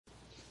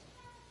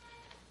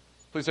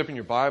Please open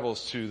your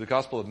Bibles to the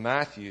Gospel of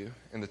Matthew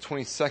in the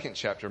 22nd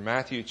chapter,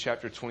 Matthew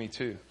chapter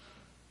 22.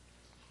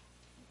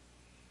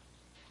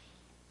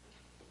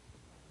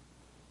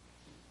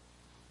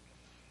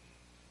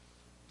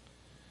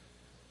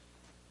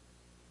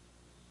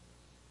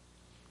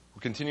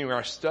 We're continuing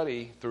our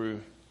study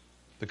through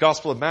the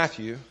Gospel of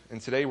Matthew, and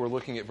today we're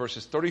looking at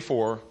verses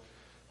 34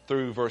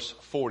 through verse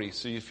 40.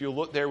 So if you'll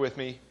look there with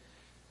me,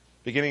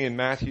 beginning in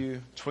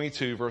Matthew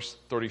 22, verse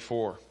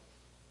 34.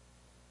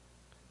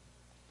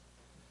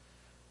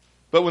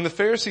 But when the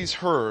Pharisees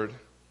heard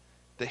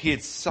that he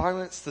had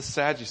silenced the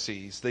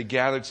Sadducees, they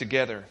gathered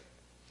together.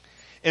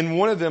 And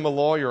one of them, a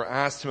lawyer,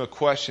 asked him a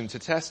question to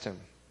test him.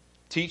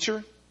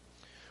 Teacher,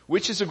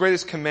 which is the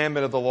greatest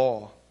commandment of the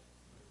law?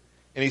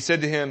 And he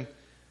said to him,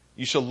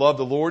 you shall love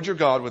the Lord your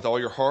God with all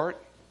your heart,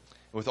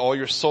 and with all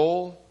your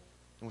soul,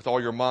 and with all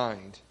your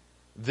mind.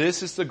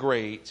 This is the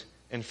great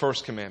and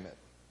first commandment.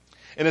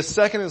 And a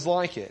second is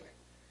like it.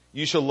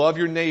 You shall love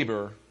your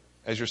neighbor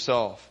as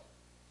yourself.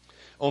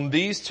 On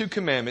these two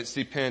commandments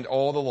depend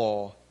all the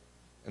law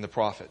and the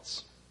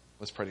prophets.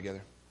 Let's pray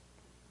together.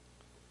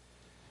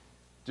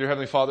 Dear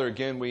Heavenly Father,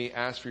 again, we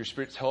ask for your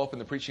Spirit's help in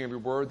the preaching of your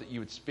word, that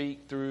you would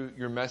speak through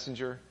your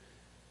messenger,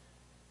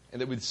 and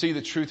that we'd see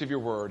the truth of your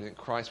word, and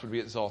Christ would be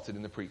exalted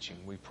in the preaching.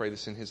 We pray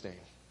this in his name.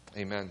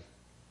 Amen.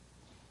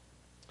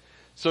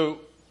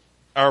 So,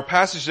 our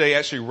passage today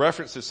actually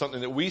references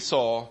something that we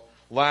saw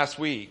last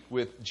week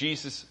with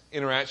Jesus'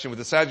 interaction with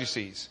the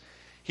Sadducees.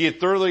 He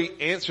had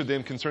thoroughly answered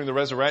them concerning the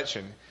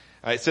resurrection.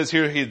 It says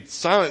here he had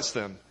silenced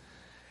them.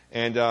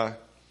 And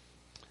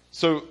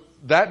so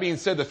that being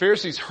said, the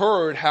Pharisees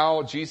heard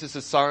how Jesus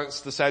had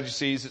silenced the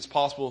Sadducees. It's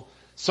possible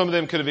some of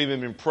them could have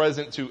even been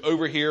present to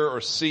overhear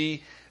or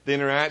see the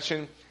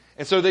interaction.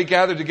 And so they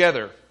gathered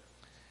together.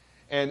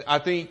 And I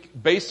think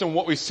based on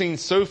what we've seen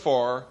so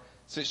far,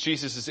 since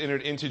Jesus has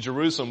entered into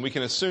Jerusalem, we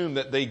can assume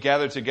that they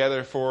gathered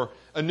together for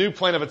a new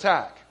plan of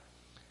attack.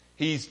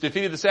 He's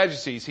defeated the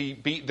Sadducees. He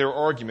beat their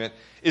argument.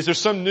 Is there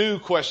some new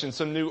question,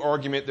 some new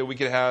argument that we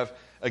could have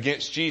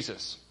against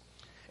Jesus?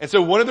 And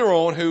so one of their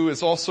own, who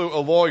is also a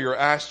lawyer,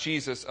 asked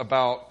Jesus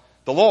about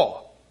the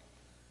law.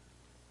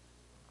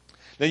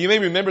 Now you may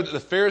remember that the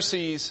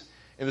Pharisees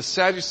and the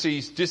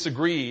Sadducees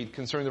disagreed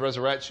concerning the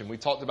resurrection. We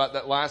talked about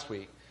that last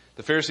week.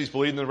 The Pharisees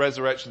believed in the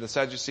resurrection. The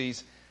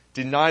Sadducees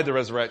denied the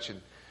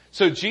resurrection.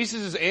 So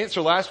Jesus'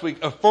 answer last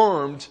week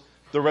affirmed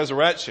the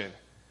resurrection.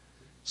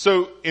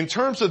 So in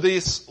terms of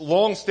this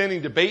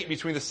long-standing debate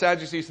between the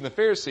Sadducees and the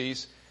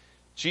Pharisees,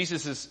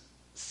 Jesus has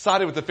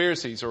sided with the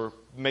Pharisees, or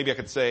maybe I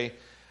could say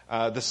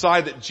the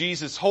side that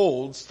Jesus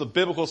holds, the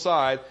biblical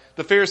side,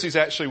 the Pharisees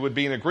actually would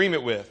be in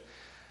agreement with.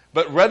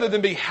 But rather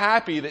than be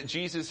happy that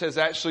Jesus has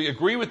actually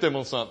agreed with them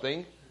on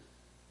something,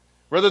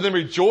 rather than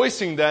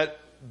rejoicing that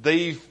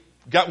they've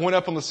got one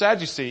up on the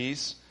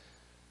Sadducees,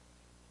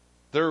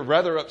 they're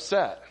rather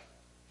upset.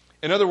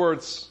 In other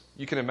words,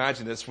 you can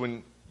imagine this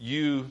when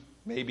you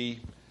maybe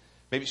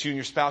it's you and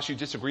your spouse, you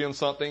disagree on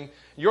something.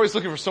 You're always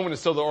looking for someone to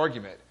settle the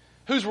argument.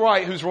 Who's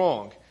right? Who's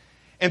wrong?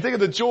 And think of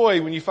the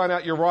joy when you find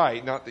out you're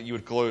right. Not that you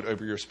would gloat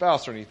over your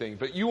spouse or anything,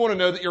 but you want to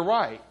know that you're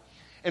right.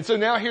 And so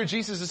now here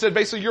Jesus has said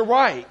basically you're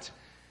right.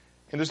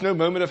 And there's no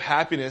moment of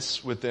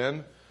happiness with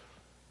them.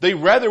 They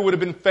rather would have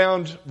been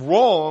found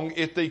wrong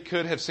if they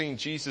could have seen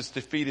Jesus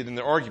defeated in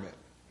their argument.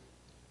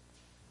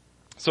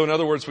 So in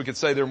other words, we could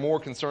say they're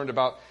more concerned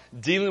about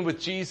dealing with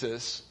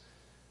Jesus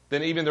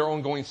than even their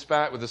ongoing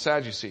spat with the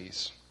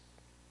Sadducees.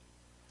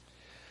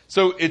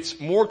 So it's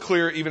more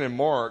clear even in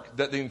Mark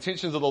that the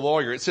intentions of the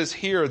lawyer, it says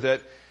here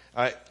that,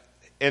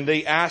 and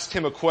they asked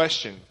him a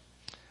question.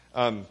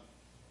 I'm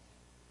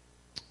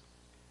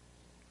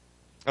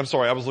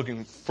sorry, I was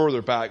looking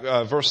further back.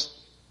 Verse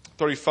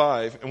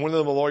 35, and one of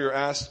them, the lawyer,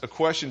 asked a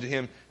question to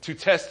him to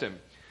test him.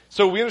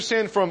 So we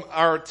understand from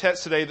our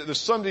text today that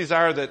there's some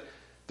desire that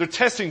they're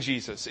testing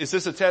Jesus. Is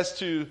this a test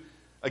to,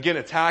 again,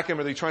 attack him?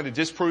 Are they trying to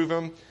disprove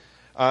him?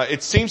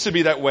 It seems to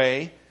be that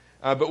way,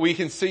 but we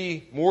can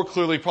see more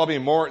clearly probably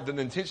in Mark that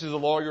the intentions of the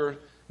lawyer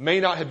may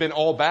not have been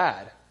all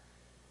bad.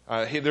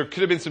 There could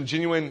have been some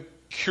genuine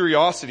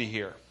curiosity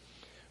here.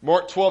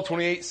 Mark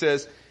 12:28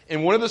 says,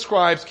 and one of the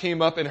scribes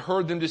came up and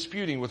heard them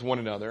disputing with one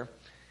another,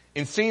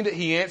 and seeing that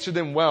he answered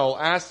them well,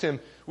 asked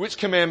him, which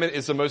commandment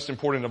is the most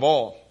important of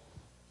all?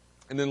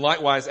 And then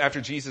likewise,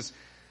 after Jesus,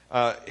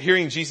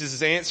 hearing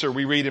Jesus' answer,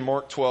 we read in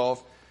Mark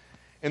 12,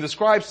 and the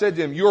scribe said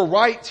to him, you are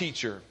right,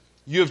 teacher.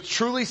 You have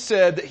truly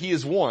said that he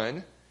is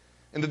one,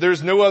 and that there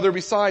is no other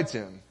besides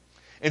him.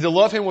 And to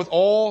love him with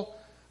all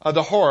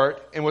the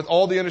heart, and with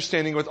all the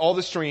understanding, with all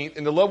the strength,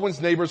 and to love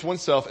one's neighbor as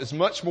oneself is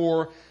much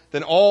more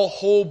than all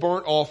whole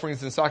burnt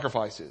offerings and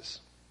sacrifices.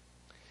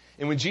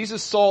 And when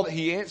Jesus saw that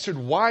he answered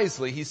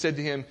wisely, he said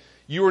to him,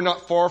 you are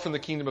not far from the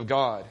kingdom of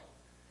God.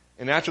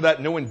 And after that,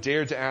 no one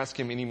dared to ask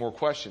him any more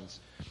questions.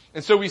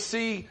 And so we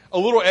see a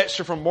little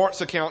extra from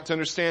Mark's account to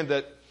understand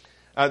that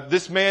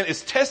this man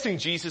is testing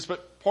Jesus,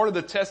 but part of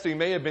the testing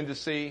may have been to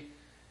see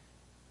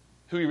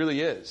who he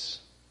really is.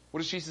 What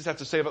does Jesus have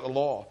to say about the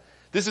law?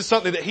 This is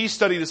something that he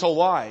studied his whole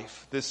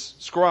life, this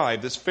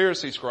scribe, this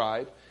Pharisee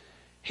scribe.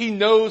 He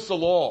knows the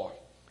law.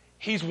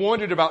 he's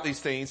wondered about these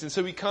things, and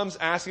so he comes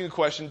asking a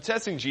question,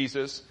 testing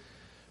Jesus,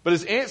 but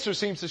his answer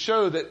seems to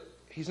show that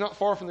he's not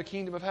far from the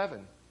kingdom of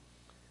heaven.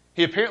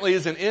 He apparently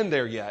isn't in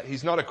there yet.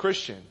 He's not a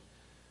Christian.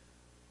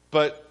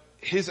 But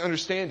his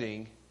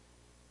understanding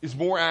is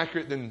more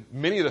accurate than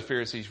many of the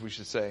Pharisees, we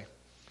should say.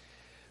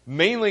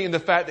 Mainly in the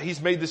fact that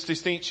he's made this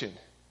distinction.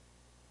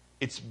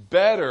 It's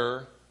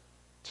better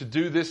to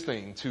do this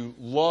thing, to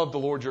love the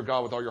Lord your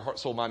God with all your heart,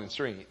 soul, mind, and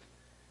strength,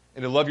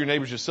 and to love your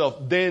neighbors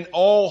yourself, than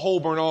all whole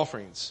burnt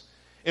offerings.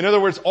 In other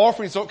words,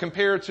 offerings don't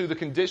compare to the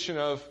condition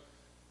of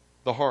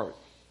the heart.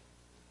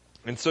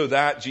 And so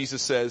that,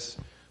 Jesus says,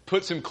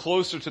 puts him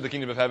closer to the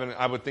kingdom of heaven,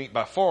 I would think,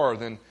 by far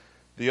than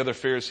the other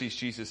Pharisees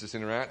Jesus has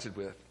interacted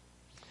with.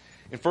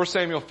 In 1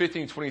 Samuel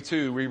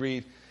 15:22, we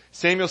read,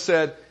 Samuel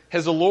said,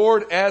 has the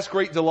Lord as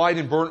great delight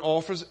in burnt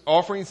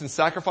offerings and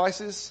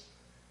sacrifices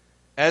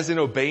as in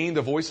obeying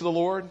the voice of the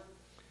Lord?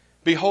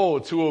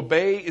 Behold, to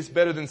obey is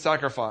better than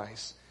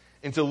sacrifice,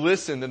 and to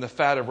listen than the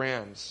fat of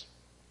rams.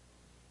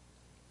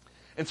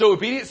 And so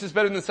obedience is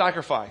better than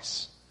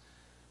sacrifice.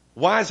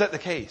 Why is that the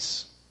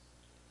case?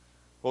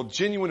 Well,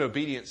 genuine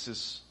obedience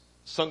is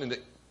something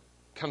that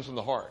comes from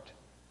the heart.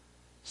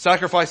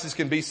 Sacrifices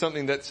can be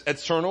something that's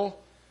external.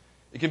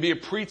 It can be a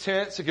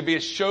pretense. It can be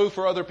a show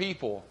for other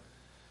people.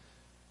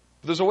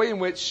 But there's a way in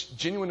which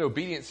genuine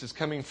obedience is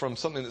coming from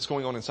something that's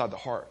going on inside the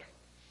heart.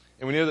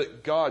 And we know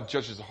that God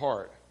judges the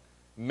heart.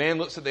 Man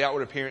looks at the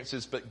outward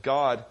appearances, but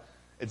God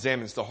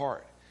examines the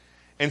heart.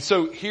 And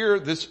so here,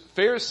 this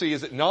Pharisee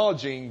is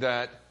acknowledging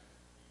that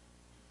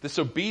this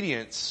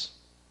obedience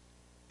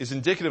is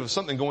indicative of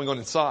something going on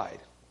inside.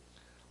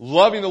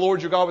 Loving the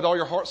Lord your God with all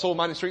your heart, soul,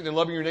 mind, and strength, and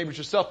loving your neighbors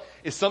yourself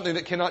is something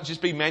that cannot just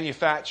be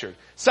manufactured.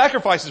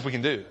 Sacrifices we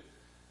can do.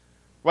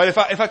 Right?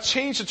 If I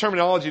change the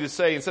terminology to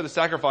say, instead of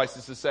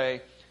sacrifices, to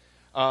say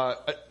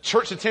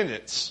church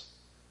attendance,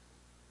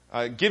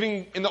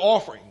 giving in the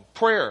offering,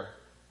 prayer,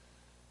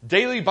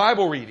 daily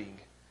Bible reading,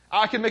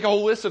 I can make a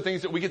whole list of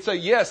things that we could say,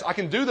 yes, I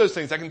can do those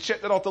things. I can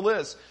check that off the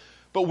list.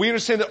 But we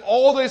understand that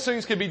all those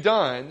things can be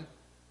done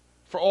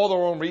for all their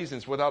own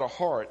reasons without a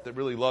heart that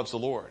really loves the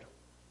Lord.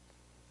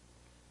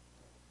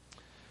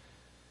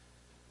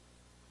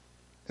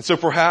 And so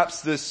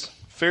perhaps this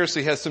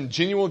Pharisee has some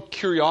genuine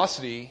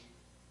curiosity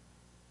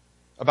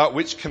about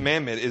which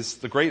commandment is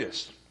the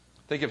greatest.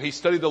 Think if he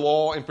studied the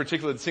law, in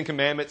particular the 10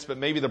 Commandments, but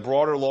maybe the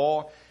broader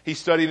law he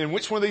studied, and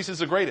which one of these is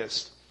the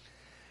greatest?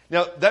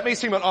 Now, that may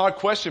seem an odd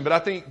question, but I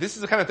think this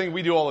is the kind of thing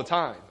we do all the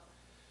time.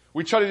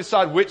 We try to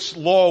decide which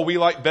law we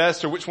like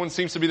best or which one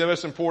seems to be the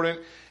most important,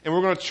 and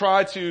we're going to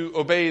try to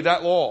obey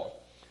that law.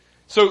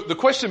 So the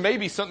question may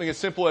be something as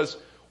simple as,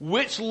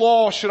 which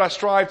law should I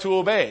strive to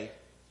obey?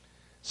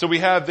 So we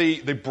have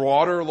the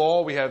broader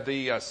law, we have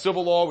the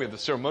civil law, we have the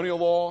ceremonial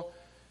law,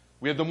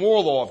 we have the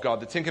moral law of God,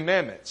 the 10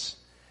 Commandments.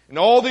 And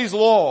all these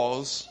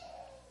laws,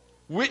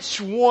 which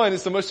one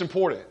is the most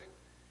important?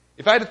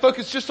 If I had to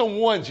focus just on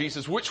one,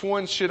 Jesus, which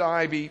one should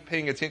I be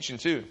paying attention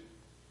to?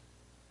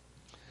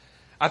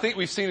 I think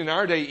we've seen in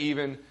our day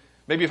even,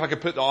 maybe if I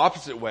could put it the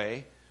opposite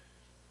way,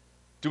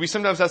 do we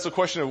sometimes ask the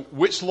question of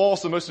which law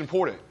is the most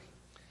important?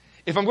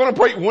 If I'm going to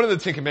break one of the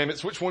 10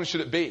 Commandments, which one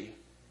should it be?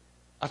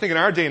 I think in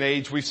our day and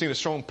age, we've seen a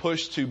strong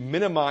push to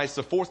minimize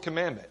the fourth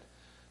commandment,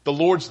 the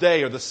Lord's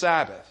Day or the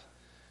Sabbath.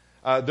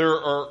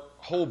 There are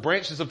whole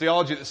branches of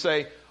theology that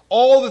say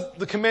all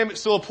the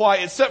commandments still apply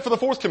except for the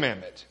fourth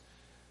commandment.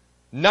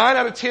 9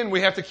 out of 10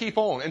 we have to keep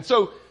on. And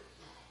so,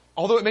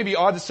 although it may be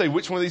odd to say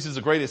which one of these is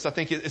the greatest, I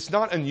think it's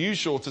not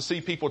unusual to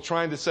see people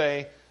trying to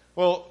say,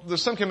 well,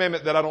 there's some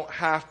commandment that I don't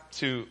have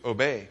to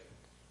obey.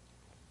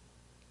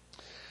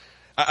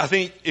 I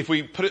think if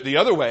we put it the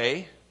other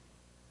way,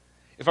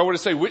 if I were to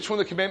say which one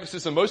of the commandments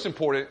is the most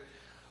important,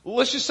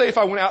 let's just say if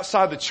I went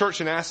outside the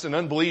church and asked an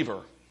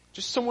unbeliever,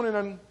 just someone in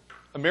an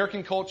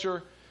American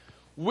culture,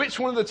 which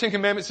one of the 10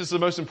 commandments is the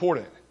most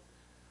important?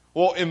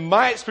 Well, in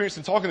my experience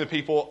in talking to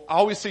people, I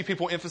always see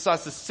people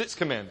emphasize the 6th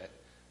commandment.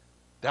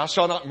 Thou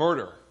shalt not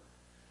murder.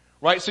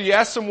 Right? So you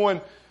ask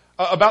someone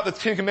about the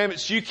 10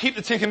 commandments, do you keep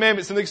the 10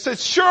 commandments? And they say,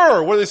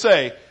 sure. What do they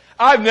say?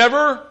 I've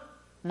never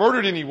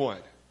murdered anyone.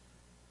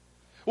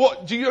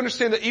 Well, do you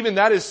understand that even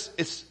that is,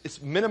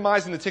 it's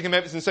minimizing the 10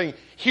 commandments and saying,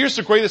 here's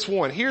the greatest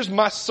one. Here's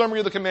my summary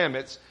of the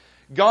commandments.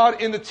 God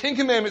in the 10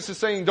 commandments is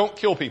saying, don't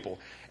kill people.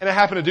 And I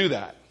happen to do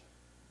that.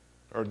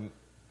 Or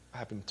I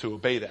happen to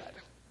obey that.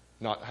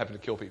 Not happen to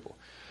kill people.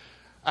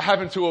 I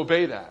happen to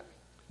obey that.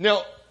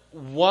 Now,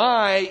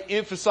 why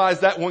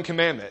emphasize that one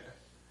commandment?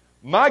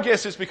 My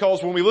guess is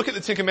because when we look at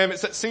the 10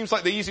 commandments, that seems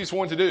like the easiest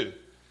one to do.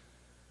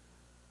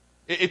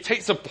 It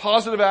takes a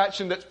positive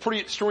action that's pretty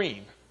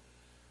extreme.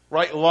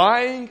 Right?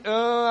 Lying,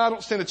 I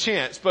don't stand a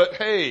chance. But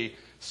hey,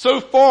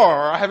 so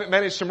far I haven't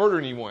managed to murder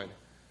anyone.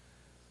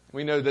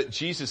 We know that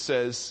Jesus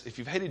says, if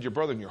you've hated your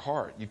brother in your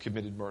heart, you've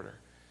committed murder.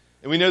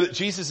 And we know that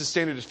Jesus'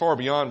 standard is far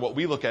beyond what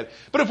we look at.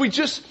 But if we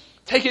just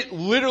take it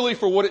literally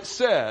for what it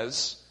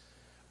says,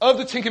 of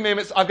the 10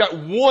 commandments, I've got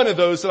one of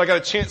those that I got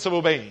a chance of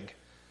obeying.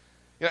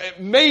 You know,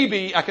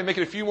 maybe I can make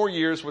it a few more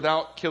years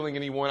without killing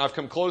anyone. I've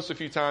come close a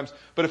few times.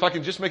 But if I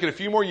can just make it a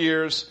few more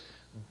years,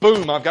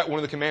 boom, I've got one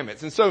of the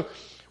commandments. And so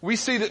we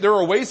see that there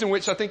are ways in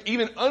which I think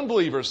even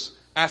unbelievers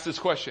ask this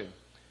question.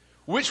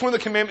 Which one of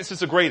the commandments is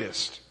the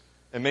greatest?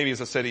 And maybe,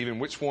 as I said, even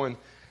which one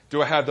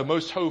do I have the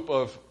most hope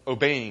of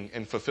obeying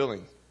and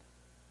fulfilling?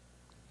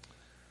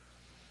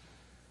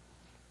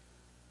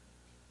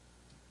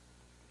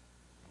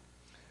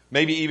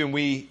 Maybe even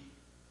we,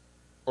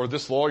 or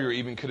this lawyer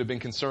even could have been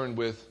concerned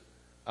with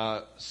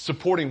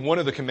supporting one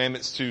of the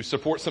commandments to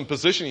support some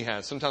position he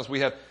has. Sometimes we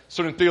have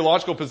certain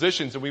theological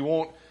positions and we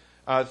want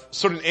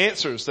certain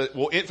answers that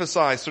will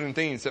emphasize certain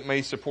things that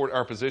may support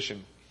our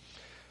position.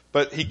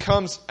 But he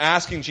comes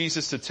asking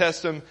Jesus to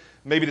test him,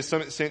 maybe to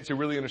some extent to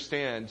really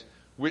understand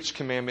which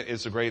commandment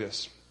is the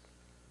greatest.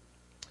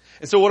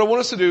 And so what I want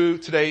us to do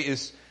today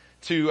is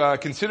to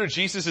consider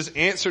Jesus'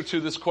 answer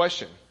to this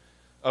question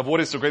of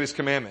what is the greatest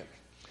commandment.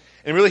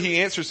 And really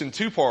he answers in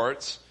two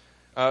parts.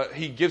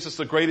 He gives us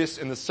the greatest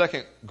and the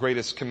second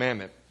greatest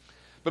commandment.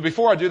 But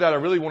before I do that, I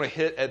really want to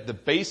hit at the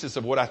basis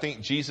of what I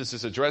think Jesus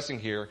is addressing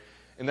here,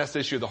 and that's the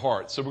issue of the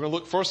heart. So we're going to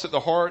look first at the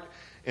heart,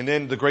 and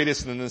then the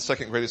greatest, and then the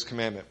second greatest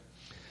commandment.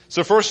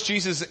 So first,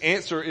 Jesus'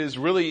 answer is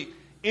really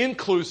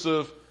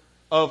inclusive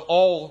of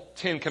all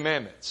 10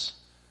 commandments.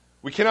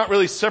 We cannot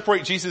really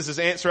separate Jesus'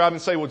 answer out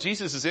and say, well,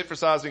 Jesus is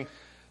emphasizing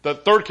the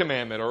third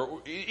commandment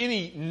or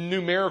any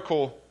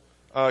numerical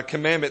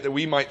commandment that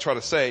we might try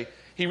to say.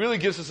 He really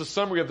gives us a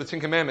summary of the 10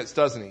 commandments,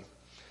 doesn't he?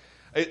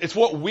 It's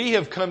what we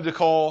have come to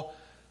call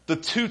the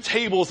two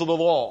tables of the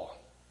law.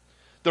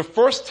 The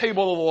first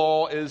table of the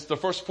law is the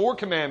first 4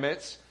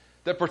 commandments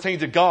that pertain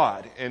to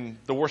God and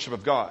the worship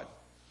of God.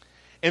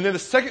 And then the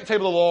second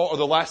table of the law are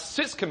the last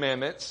 6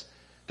 commandments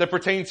that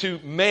pertain to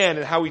man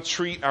and how we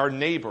treat our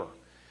neighbor.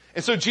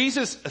 And so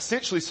Jesus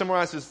essentially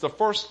summarizes the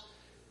first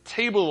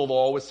table of the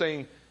law with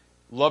saying,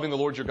 loving the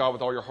Lord your God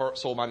with all your heart,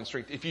 soul, mind, and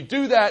strength. If you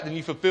do that, then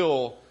you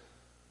fulfill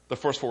the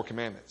first 4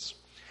 commandments.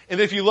 And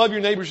if you love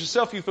your neighbors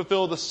yourself, you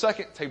fulfill the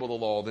second table of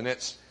the law, the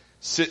next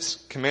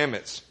 6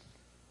 commandments.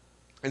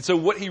 And so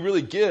what he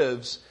really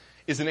gives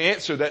is an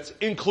answer that's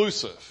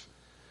inclusive.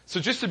 So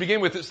just to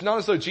begin with, it's not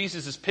as though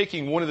Jesus is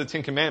picking one of the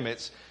 10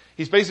 commandments.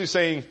 He's basically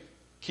saying,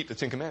 keep the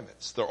 10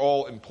 commandments. They're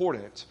all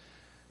important.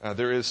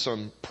 There is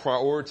some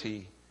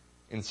priority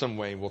in some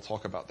way. We'll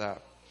talk about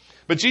that.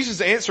 But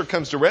Jesus' answer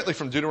comes directly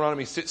from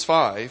Deuteronomy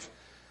 6:5,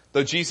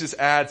 though Jesus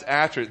adds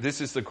after it, this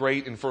is the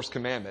great and first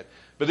commandment.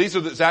 But these are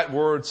the exact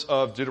words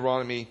of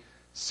Deuteronomy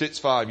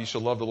 6:5. You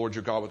shall love the Lord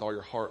your God with all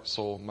your heart,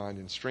 soul, mind,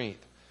 and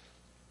strength.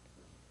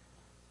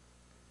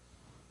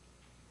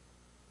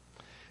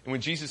 And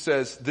when Jesus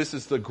says this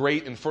is the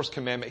great and first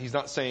commandment, he's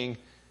not saying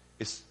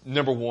it's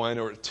number 1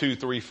 or 2,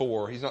 3,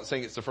 4. He's not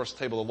saying it's the first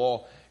table of the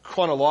law.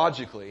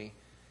 Chronologically,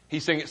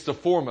 he's saying it's the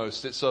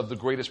foremost. It's of the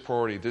greatest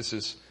priority. This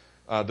is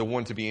the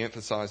one to be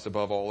emphasized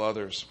above all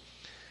others.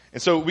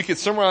 And so we could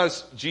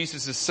summarize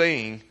Jesus'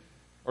 saying,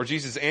 or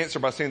Jesus' answer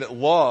by saying that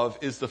love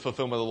is the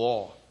fulfillment of the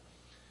law.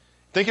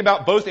 Think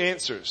about both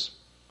answers.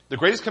 The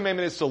greatest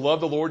commandment is to love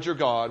the Lord your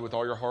God with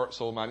all your heart,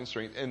 soul, mind, and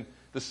strength. And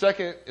the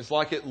second is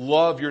like it,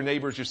 love your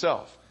neighbors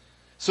yourself.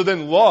 So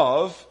then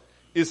love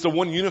is the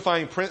one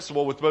unifying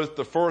principle with both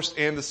the first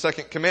and the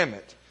second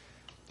commandment.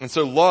 And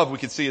so love, we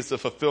could see, is the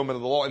fulfillment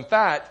of the law. In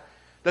fact,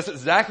 that's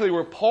exactly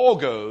where Paul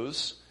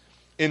goes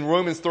in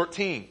Romans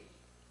 13.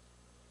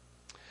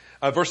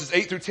 Verses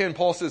 8 through 10,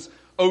 Paul says,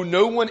 owe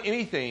no one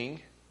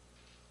anything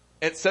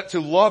except to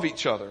love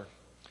each other.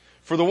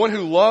 For the one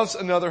who loves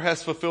another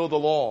has fulfilled the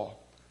law.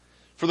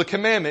 For the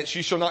commandments,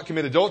 you shall not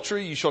commit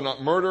adultery, you shall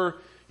not murder,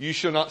 you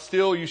shall not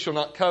steal, you shall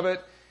not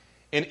covet,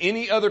 and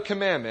any other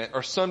commandment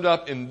are summed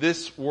up in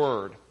this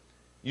word.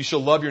 You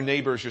shall love your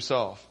neighbor as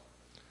yourself.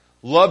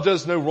 Love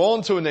does no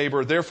wrong to a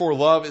neighbor, therefore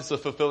love is the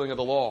fulfilling of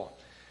the law.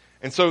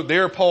 And so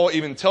there Paul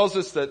even tells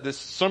us that this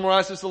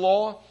summarizes the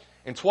law,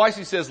 and twice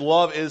he says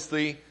love is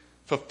the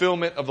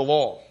fulfillment of the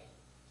law.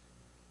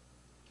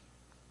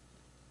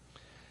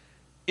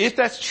 If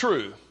that's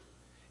true,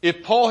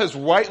 if Paul has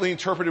rightly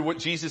interpreted what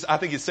Jesus, I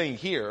think, is saying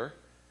here,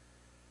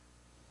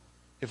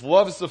 if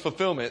love is the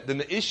fulfillment, then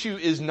the issue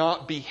is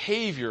not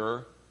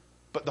behavior,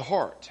 but the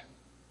heart.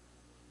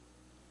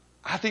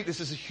 I think this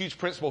is a huge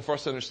principle for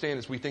us to understand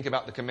as we think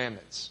about the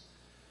commandments.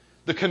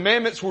 The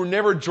commandments were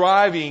never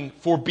driving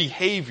for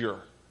behavior.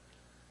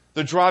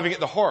 They're driving at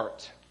the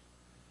heart.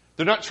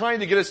 They're not trying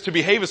to get us to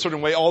behave a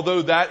certain way,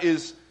 although that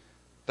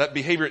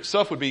behavior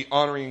itself would be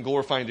honoring and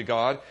glorifying to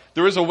God.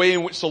 There is a way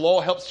in which the law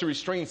helps to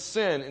restrain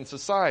sin in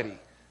society.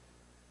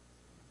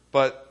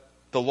 But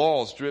the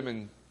law is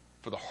driven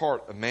for the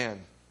heart of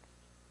man.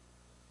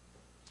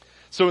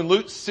 So in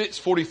Luke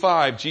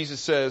 6:45,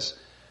 Jesus says,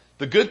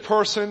 the good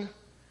person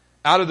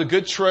out of the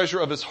good treasure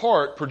of his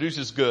heart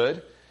produces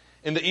good,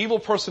 and the evil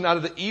person out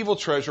of the evil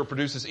treasure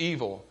produces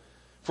evil.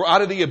 For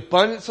out of the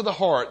abundance of the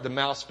heart, the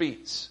mouth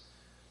speaks.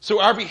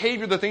 So our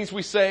behavior, the things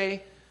we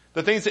say,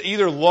 the things that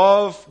either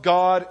love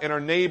God and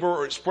our neighbor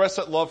or express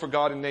that love for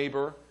God and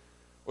neighbor,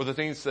 or the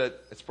things that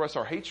express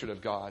our hatred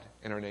of God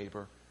and our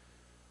neighbor,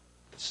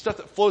 stuff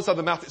that flows out of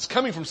the mouth, it's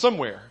coming from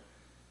somewhere.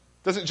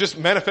 It doesn't just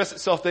manifest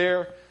itself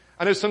there.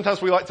 I know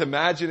sometimes we like to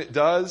imagine it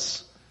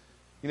does.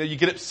 You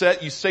get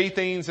upset, you say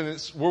things, and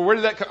it's, well, where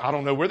did that come? I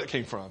don't know where that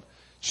came from.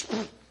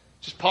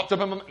 Just popped up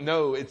in my mind.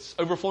 No, it's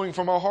overflowing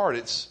from our heart.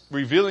 It's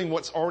revealing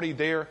what's already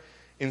there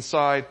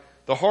inside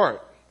the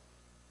heart.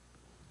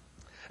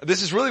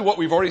 This is really what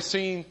we've already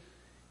seen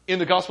in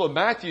the Gospel of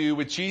Matthew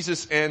with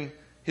Jesus and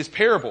his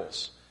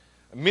parables.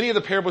 Many of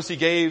the parables he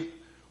gave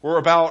were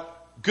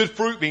about good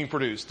fruit being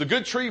produced. The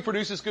good tree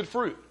produces good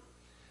fruit.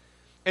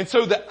 And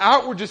so the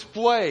outward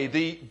display,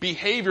 the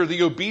behavior,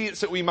 the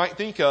obedience that we might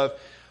think of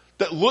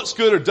that looks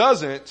good or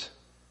doesn't,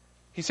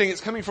 he's saying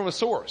it's coming from a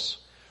source.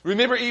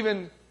 Remember,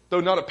 even though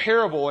not a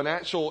parable, an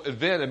actual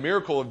event, a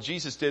miracle of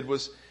Jesus did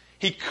was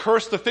he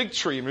cursed the fig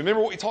tree. And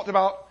remember what we talked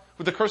about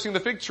with the cursing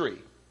of the fig tree.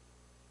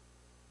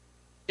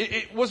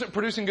 It wasn't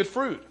producing good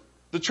fruit.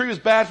 The tree was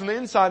bad from the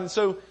inside, and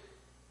so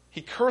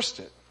he cursed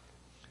it.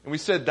 And we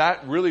said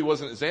that really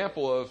was an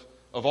example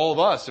of all of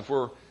us. If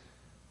we're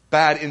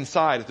bad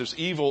inside, if there's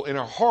evil in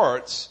our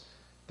hearts,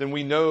 then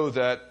we know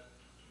that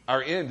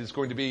our end is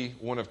going to be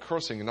one of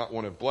cursing and not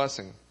one of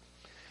blessing.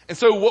 And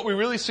so what we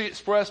really see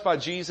expressed by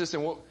Jesus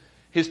and what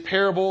his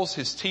parables,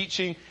 his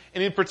teaching,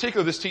 and in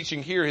particular this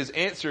teaching here, his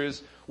answer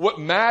is what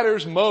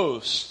matters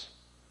most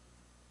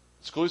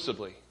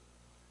exclusively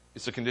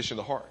is the condition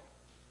of the heart.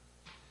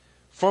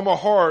 From our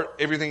heart,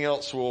 everything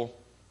else will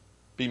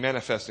be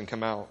manifest and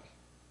come out.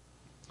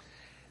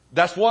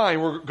 That's why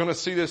we're going to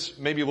see this,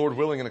 maybe Lord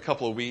willing, in a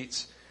couple of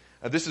weeks.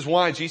 This is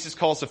why Jesus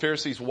calls the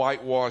Pharisees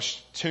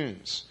whitewashed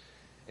tombs,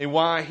 and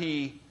why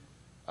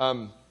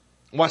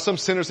why some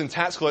sinners and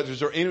tax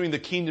collectors are entering the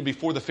kingdom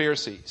before the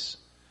Pharisees.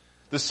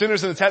 The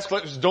sinners and the tax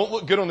collectors don't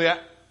look good on the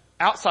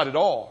outside at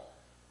all,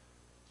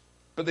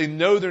 but they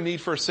know their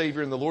need for a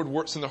Savior, and the Lord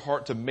works in their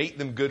heart to make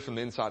them good from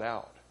the inside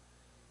out.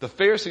 The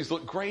Pharisees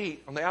look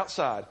great on the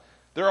outside.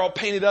 They're all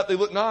painted up. They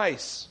look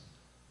nice.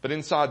 But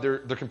inside, they're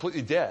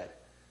completely dead.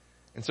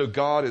 And so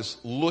God is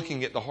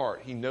looking at the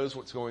heart. He knows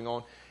what's going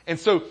on. And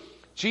so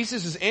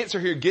Jesus' answer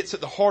here gets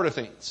at the heart of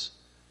things.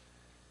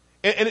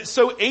 And it's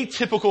so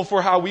atypical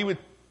for how we would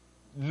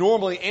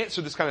normally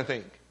answer this kind of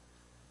thing.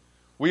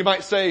 We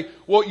might say,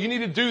 well, you need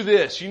to do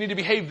this. You need to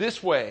behave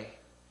this way.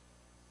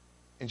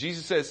 And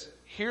Jesus says,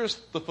 here's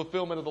the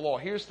fulfillment of the law.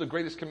 Here's the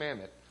greatest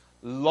commandment.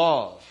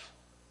 Love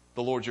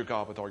the Lord your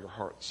God with all your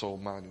heart, soul,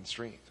 mind, and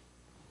strength.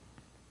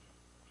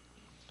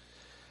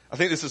 I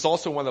think this is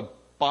also why the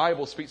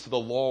Bible speaks of the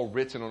law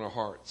written on our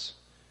hearts.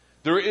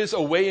 There is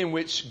a way in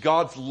which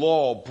God's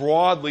law,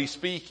 broadly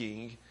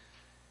speaking,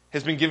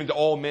 has been given to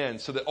all men,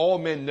 so that all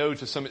men know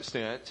to some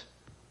extent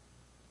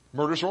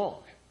murder's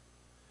wrong.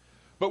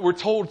 But we're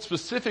told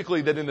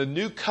specifically that in the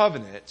new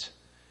covenant,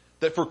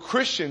 that for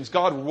Christians,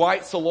 God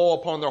writes the law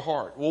upon their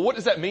heart. Well, what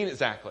does that mean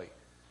exactly?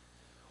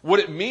 What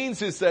it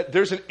means is that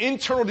there's an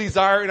internal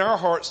desire in our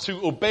hearts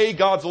to obey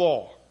God's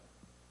law.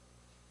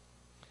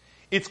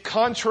 It's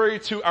contrary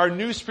to our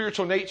new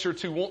spiritual nature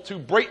to want to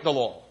break the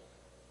law.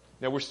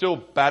 Now, we're still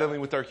battling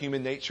with our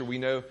human nature. We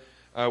know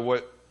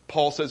what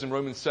Paul says in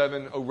Romans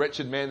 7, "O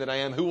wretched man that I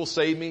am, who will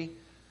save me?"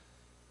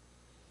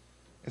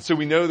 And so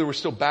we know that we're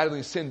still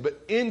battling sin. But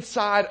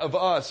inside of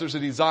us, there's a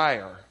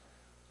desire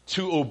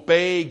to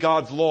obey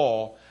God's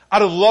law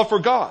out of love for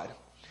God.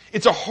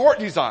 It's a heart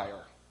desire.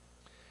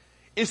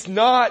 It's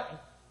not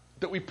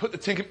that we put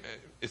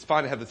it's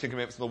fine to have the Ten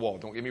Commandments on the wall,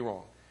 don't get me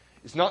wrong.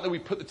 It's not that we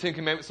put the Ten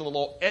Commandments on the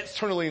law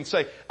externally and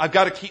say, I've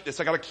got to keep this,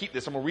 I've got to keep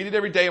this. I'm going to read it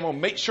every day, I'm going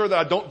to make sure that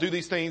I don't do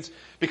these things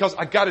because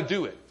I've got to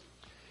do it.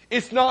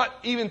 It's not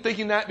even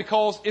thinking that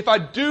because if I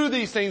do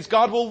these things,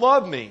 God will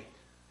love me.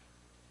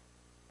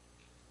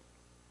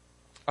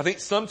 I think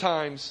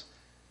sometimes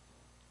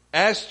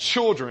as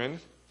children,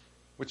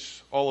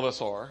 which all of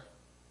us are,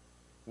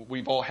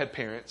 we've all had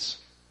parents,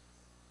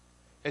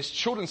 as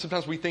children,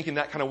 sometimes we think in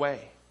that kind of way.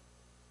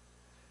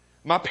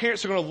 My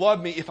parents are going to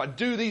love me if I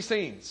do these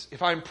things,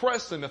 if I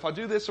impress them, if I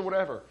do this or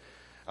whatever.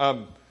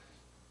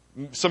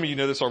 Some of you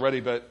know this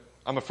already, but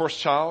I'm a first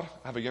child.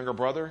 I have a younger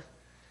brother.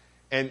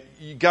 And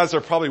you guys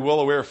are probably well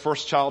aware of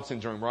first child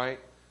syndrome, right?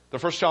 The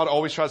first child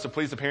always tries to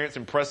please the parents,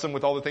 impress them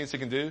with all the things they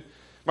can do.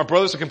 My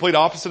brother's the complete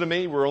opposite of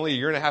me. We're only a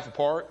year and a half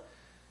apart.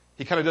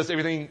 He kind of does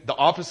everything the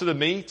opposite of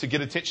me to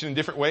get attention in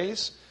different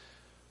ways.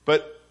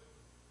 But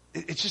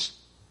it's just,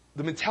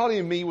 the mentality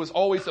of me was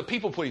always a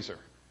people pleaser.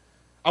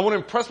 I want to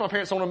impress my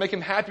parents. I want to make them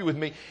happy with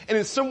me. And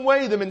in some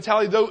way, the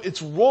mentality, though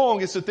it's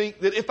wrong, is to think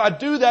that if I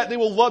do that, they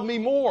will love me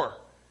more.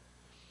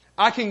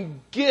 I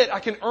can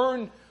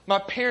earn my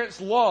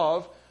parents'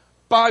 love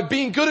by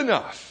being good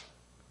enough.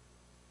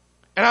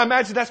 And I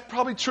imagine that's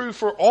probably true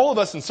for all of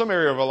us in some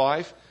area of our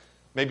life.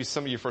 Maybe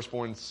some of you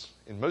firstborns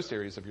in most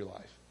areas of your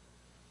life.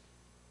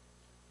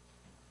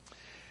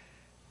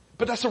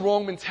 But that's a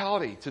wrong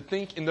mentality to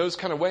think in those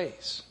kind of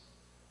ways.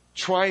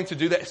 Trying to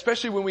do that,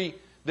 especially when we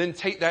then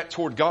take that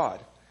toward God.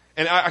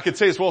 And I could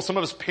say as well, some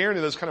of us parent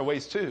in those kind of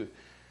ways too.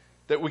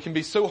 That we can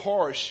be so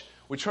harsh.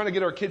 We're trying to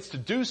get our kids to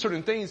do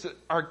certain things that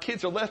our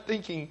kids are left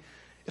thinking,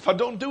 if I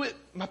don't do it,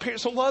 my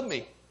parents don't love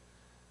me.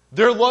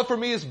 Their love for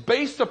me is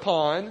based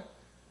upon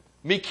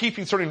me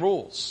keeping certain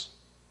rules.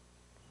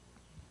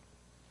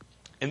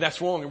 And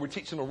that's wrong, and we're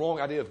teaching the wrong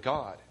idea of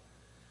God.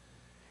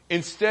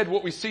 Instead,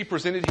 what we see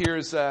presented here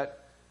is that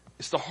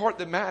it's the heart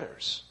that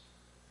matters.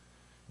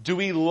 Do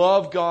we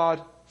love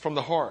God from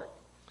the heart?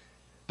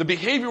 The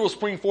behavior will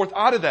spring forth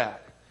out of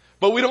that.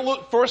 But we don't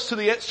look first to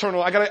the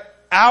external. I got to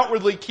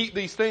outwardly keep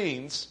these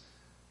things.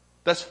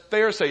 That's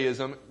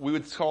Pharisaism. We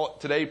would call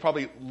it today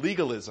probably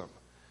legalism.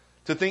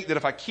 To think that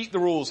if I keep the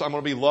rules, I'm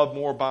going to be loved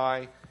more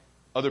by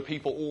other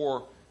people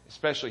or,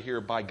 especially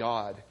here, by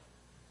God.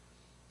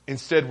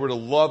 Instead, we're to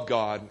love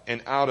God,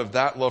 and out of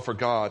that love for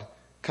God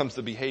comes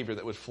the behavior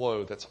that would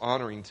flow that's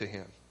honoring to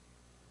Him.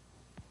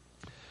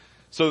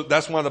 So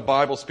that's why the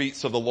Bible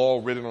speaks of the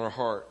law written on our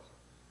heart.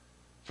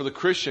 For the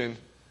Christian,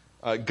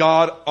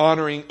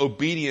 God-honoring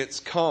obedience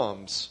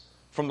comes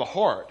from the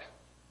heart,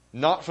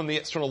 not from the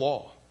external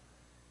law.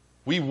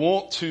 We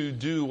want to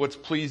do what's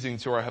pleasing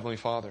to our Heavenly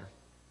Father.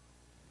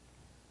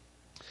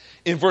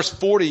 In verse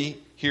 40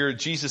 here,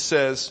 Jesus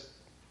says,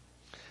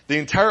 the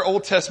entire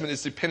Old Testament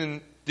is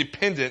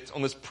dependent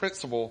on this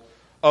principle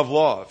of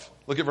love.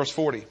 Look at verse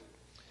 40.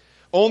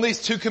 On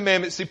these two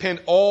commandments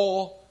depend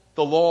all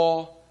the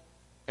law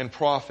and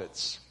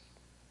prophets.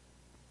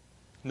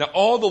 Now,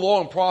 all the law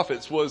and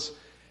prophets was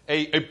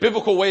a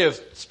biblical way of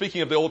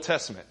speaking of the Old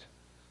Testament.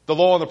 The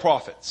law and the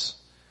prophets.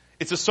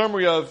 It's a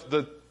summary of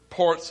the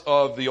parts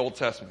of the Old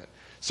Testament.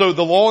 So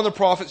the law and the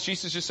prophets,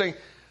 Jesus is just saying,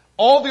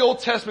 all the Old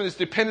Testament is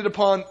dependent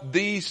upon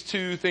these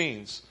two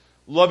things.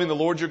 Loving the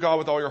Lord your God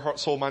with all your heart,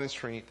 soul, mind, and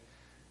strength,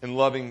 and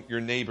loving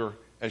your neighbor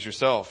as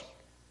yourself.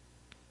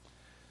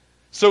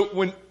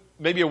 So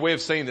maybe a way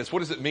of saying this, what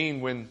does it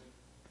mean when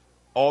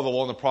all the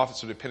law and the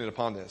prophets are dependent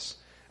upon this?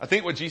 I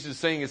think what Jesus is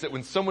saying is that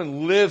when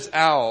someone lives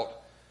out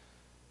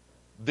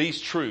these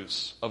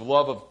truths of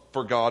love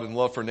for God and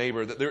love for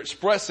neighbor, that they're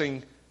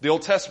expressing the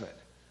Old Testament.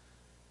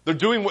 They're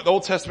doing what the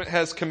Old Testament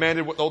has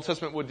commanded, what the Old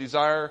Testament would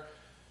desire.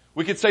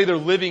 We could say they're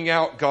living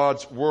out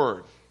God's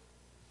word.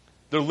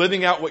 They're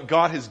living out what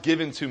God has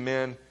given to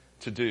men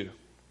to do.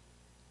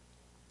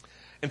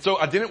 And so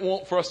I didn't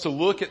want for us to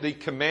look at the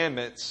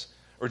commandments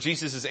or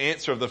Jesus'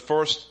 answer of the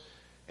first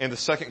and the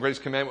second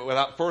greatest commandment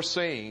without first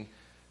saying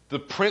the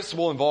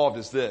principle involved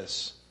is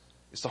this.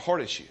 It's the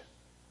heart issue.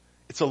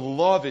 It's a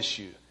love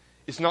issue.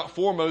 It's not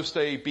foremost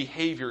a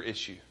behavior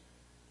issue.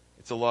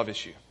 It's a love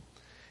issue.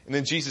 And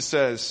then Jesus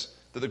says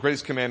that the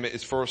greatest commandment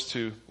is first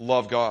to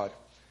love God.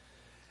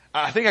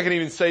 I think I can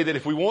even say that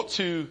if we want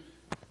to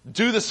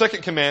do the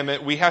second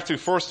commandment, we have to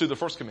first do the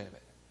first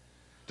commandment.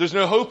 There's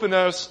no hope in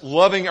us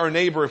loving our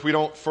neighbor if we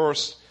don't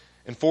first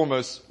and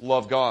foremost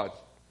love God.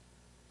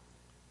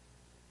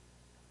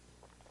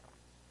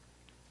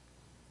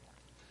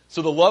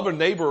 So the love of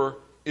neighbor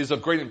is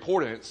of great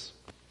importance,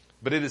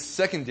 but it is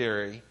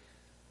secondary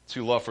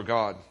to love for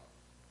God.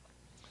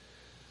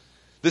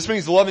 This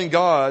means loving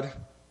God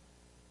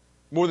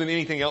more than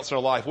anything else in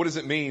our life. What does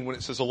it mean when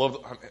it says love?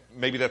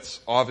 Maybe that's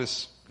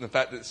obvious in the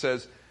fact that it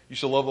says you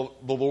shall love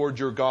the Lord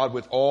your God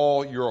with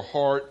all your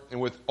heart and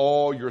with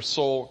all your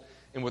soul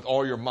and with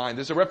all your mind.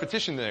 There's a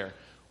repetition there.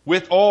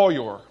 With all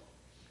your.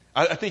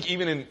 I think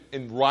even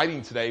in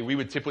writing today, we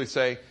would typically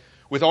say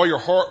with all your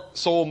heart,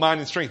 soul, mind,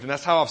 and strength. And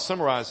that's how I've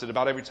summarized it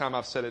about every time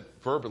I've said it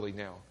verbally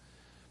now.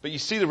 But you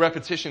see the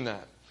repetition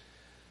that.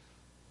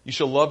 You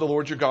shall love the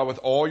Lord your God with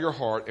all your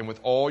heart and with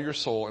all your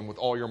soul and with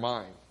all your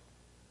mind.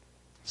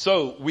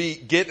 So we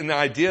get an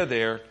idea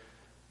there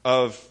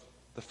of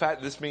the fact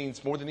that this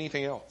means more than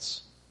anything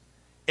else.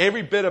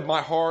 Every bit of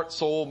my heart,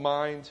 soul,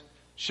 mind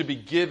should be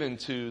given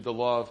to the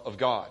love of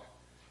God.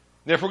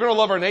 Now, if we're going to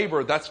love our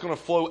neighbor, that's going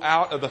to flow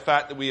out of the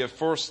fact that we have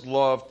first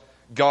loved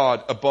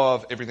God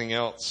above everything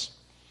else.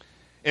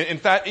 And in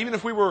fact, even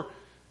if we were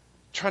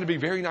trying to be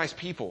very nice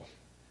people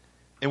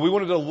and we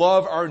wanted to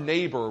love our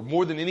neighbor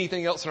more than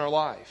anything else in our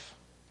life,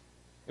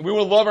 and we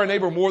want to love our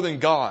neighbor more than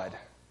God,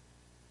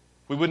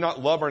 we would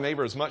not love our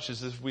neighbor as much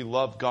as if we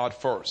loved God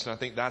first. And I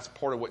think that's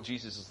part of what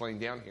Jesus is laying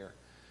down here.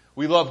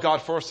 We love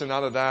God first, and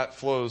out of that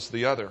flows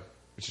the other,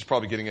 which is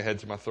probably getting ahead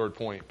to my third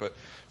point. But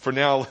for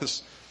now,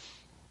 let's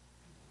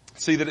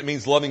see that it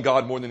means loving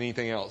God more than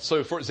anything else.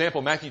 So, for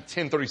example, Matthew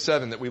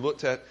 10:37 that we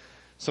looked at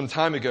some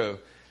time ago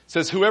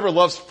says, whoever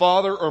loves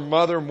father or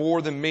mother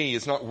more than me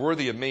is not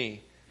worthy of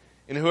me.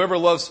 And whoever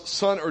loves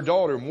son or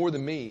daughter more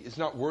than me is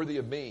not worthy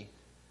of me.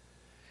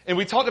 And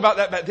we talked about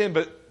that back then,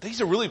 but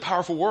these are really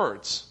powerful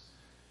words.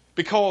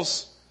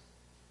 Because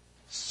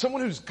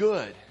someone who's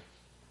good,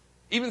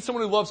 even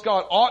someone who loves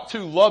God, ought to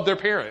love their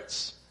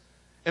parents.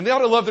 And they ought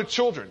to love their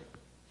children.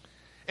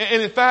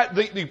 And in fact,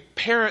 the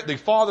parent, the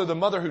father, the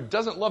mother who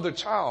doesn't love their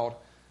child,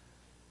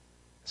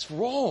 it's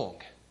wrong.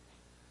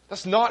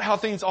 That's not how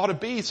things ought to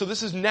be. So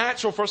this is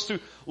natural for us to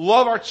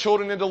love our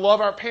children and to love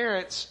our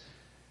parents.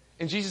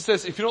 And Jesus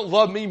says, if you don't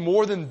love me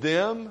more than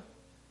them,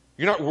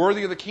 you're not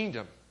worthy of the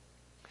kingdom.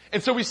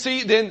 And so we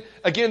see then,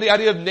 again, the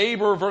idea of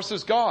neighbor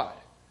versus God.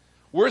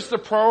 Where's the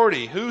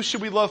priority? Who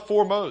should we love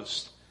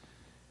foremost?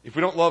 If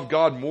we don't love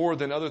God more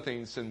than other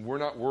things, then we're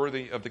not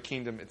worthy of the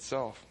kingdom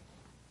itself.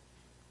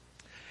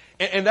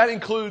 And that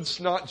includes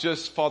not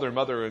just father,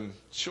 mother, and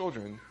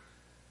children.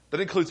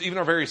 That includes even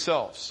our very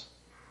selves.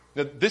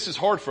 Now, this is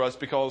hard for us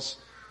because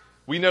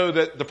we know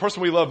that the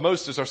person we love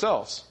most is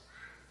ourselves.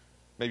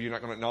 Maybe you're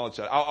not going to acknowledge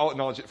that. I'll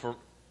acknowledge it for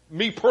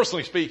me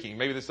personally speaking.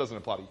 Maybe this doesn't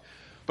apply to you.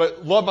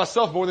 But love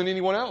myself more than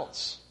anyone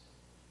else.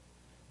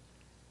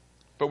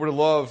 But we're to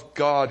love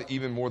God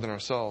even more than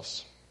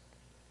ourselves.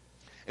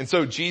 And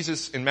so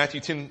Jesus in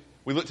Matthew 10,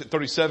 we looked at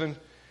 37.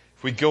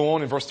 If we go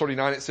on in verse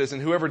 39, it says,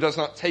 and whoever does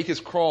not take his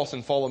cross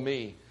and follow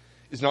me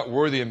is not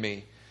worthy of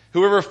me.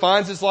 Whoever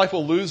finds his life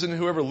will lose it, and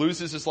whoever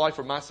loses his life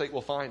for my sake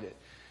will find it.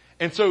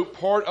 And so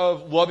part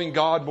of loving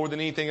God more than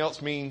anything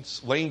else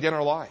means laying down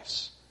our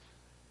lives.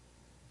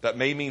 That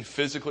may mean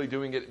physically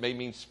doing it. It may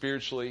mean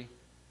spiritually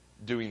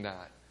doing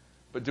that.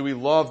 But do we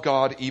love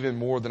God even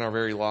more than our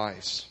very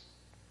lives?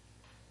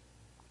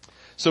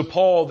 So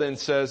Paul then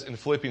says in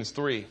Philippians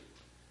 3,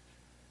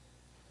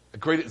 a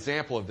great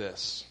example of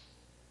this.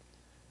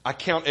 I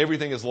count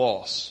everything as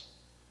loss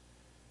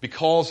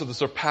because of the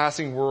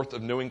surpassing worth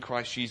of knowing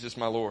Christ Jesus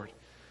my Lord.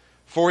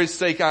 For his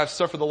sake I have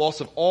suffered the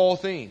loss of all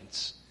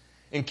things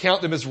and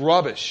count them as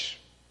rubbish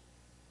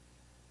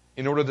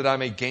in order that I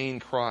may gain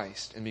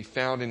Christ and be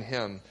found in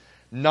him,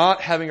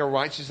 not having a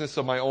righteousness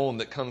of my own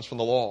that comes from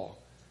the law.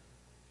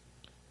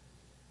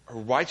 A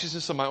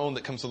righteousness of my own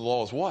that comes from the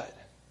law is what?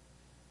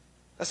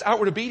 That's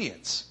outward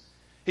obedience.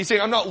 He's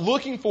saying, I'm not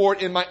looking for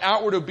it in my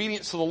outward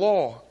obedience to the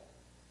law,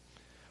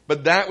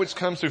 but that which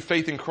comes through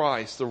faith in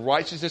Christ, the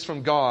righteousness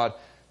from God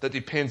that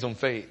depends on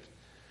faith.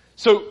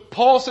 So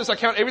Paul says, I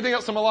count everything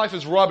else in my life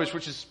as rubbish,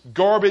 which is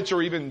garbage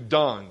or even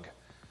dung,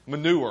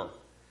 manure.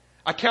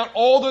 I count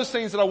all those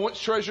things that I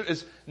once treasured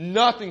as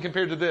nothing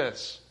compared to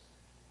this,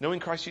 knowing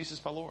Christ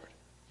Jesus my Lord.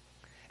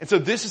 And so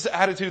this is the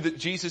attitude that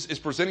Jesus is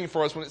presenting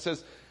for us when it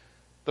says,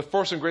 the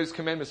first and greatest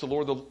commandment is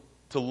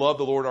to love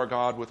the Lord our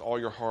God with all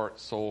your heart,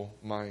 soul,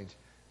 mind,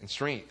 and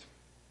strength.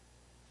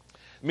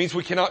 It means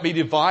we cannot be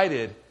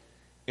divided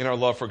in our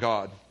love for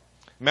God.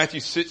 Matthew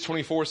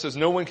 6:24 says,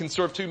 no one can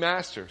serve two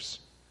masters.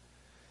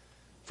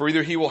 For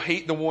either he will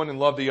hate the one and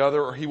love the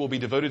other, or he will be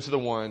devoted to the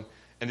one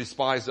and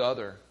despise the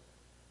other.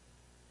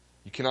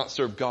 You cannot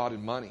serve God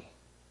and money.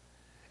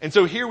 And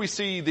so here we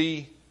see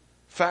the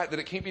fact that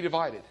it can't be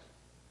divided.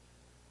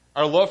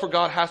 Our love for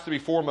God has to be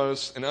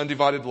foremost, an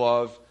undivided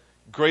love,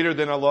 greater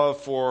than our love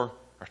for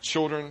our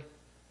children,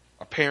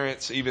 our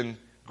parents, even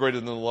greater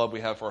than the love we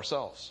have for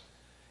ourselves.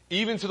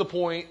 Even to the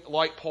point,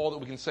 like Paul, that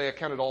we can say, I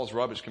count it all as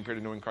rubbish compared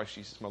to knowing Christ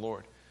Jesus my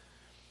Lord.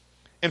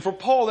 And for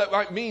Paul, that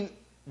might mean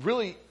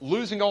really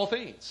losing all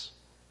things.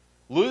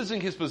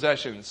 Losing his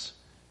possessions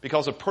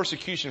because of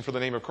persecution for the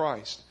name of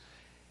Christ.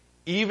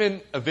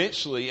 Even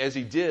eventually, as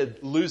he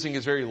did, losing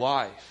his very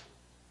life.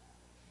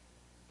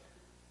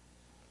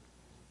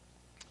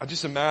 I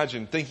just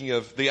imagine thinking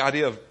of the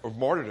idea of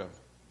martyrdom.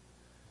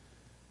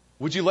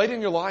 Would you lay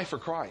down your life for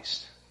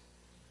Christ?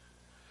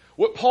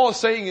 What Paul is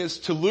saying is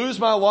to lose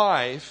my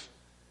life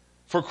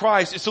for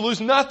Christ is to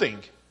lose nothing.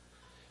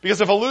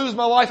 Because if I lose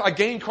my life, I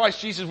gain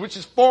Christ Jesus, which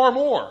is far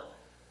more.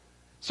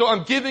 So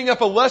I'm giving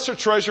up a lesser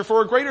treasure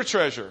for a greater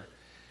treasure.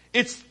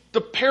 It's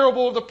the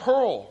parable of the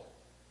pearl,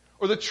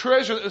 or the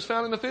treasure that was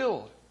found in the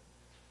field.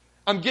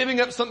 I'm giving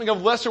up something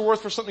of lesser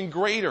worth for something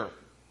greater.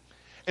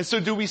 And so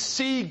do we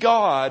see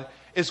God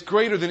as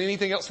greater than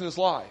anything else in his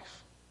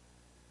life?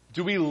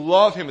 Do we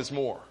love him as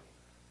more?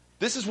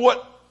 This is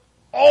what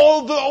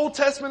all the Old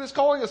Testament is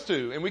calling us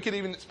to. And we could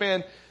even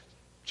expand,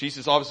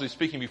 Jesus obviously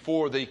speaking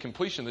before the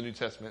completion of the New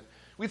Testament.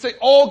 We'd say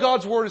all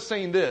God's Word is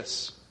saying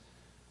this: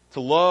 to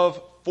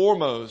love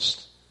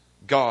foremost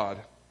God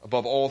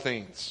above all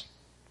things.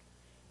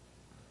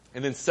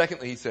 And then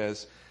secondly, he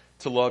says,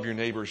 to love your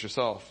neighbor as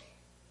yourself.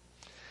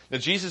 Now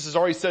Jesus has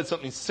already said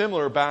something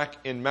similar back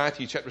in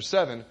Matthew chapter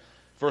 7,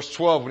 verse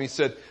 12, when he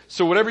said,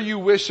 so whatever you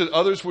wish that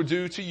others would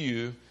do to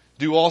you,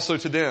 do also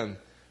to them.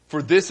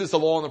 For this is the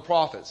law and the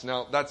prophets.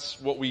 Now, that's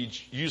what we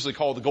usually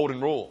call the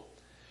golden rule.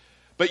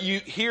 But you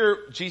hear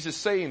Jesus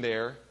saying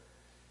there,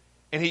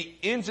 and he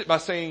ends it by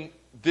saying,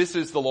 this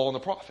is the law and the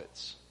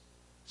prophets.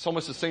 It's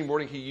almost the same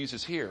wording he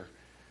uses here.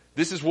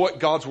 This is what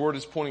God's Word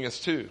is pointing us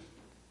to.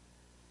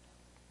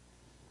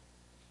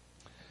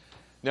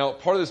 Now,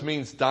 part of this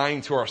means dying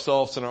to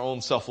ourselves and our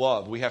own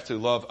self-love. We have to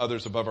love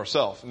others above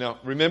ourselves. Now,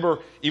 remember,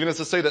 even as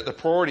I say that, the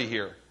priority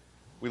here,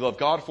 we love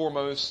God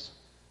foremost,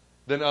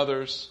 then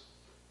others,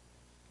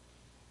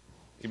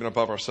 even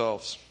above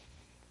ourselves.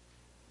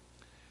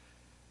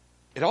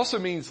 It also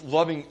means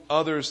loving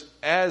others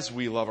as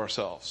we love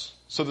ourselves.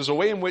 So there's a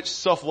way in which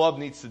self-love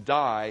needs to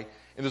die,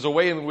 and there's a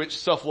way in which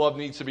self-love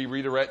needs to be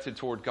redirected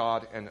toward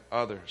God and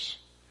others.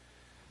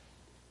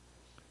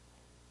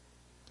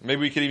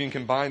 Maybe we could even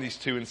combine these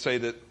two and say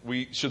that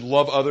we should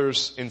love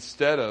others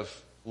instead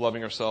of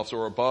loving ourselves,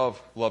 or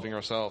above loving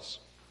ourselves.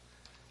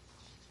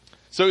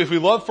 So if we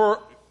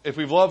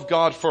love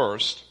God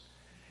first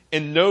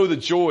and know the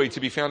joy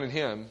to be found in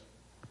him,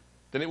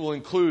 then it will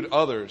include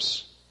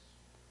others.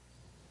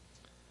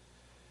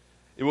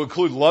 It will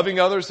include loving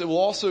others. It will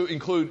also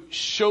include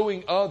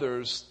showing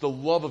others the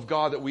love of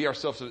God that we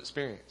ourselves have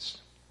experienced.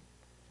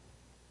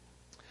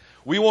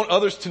 We want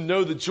others to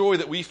know the joy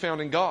that we found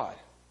in God.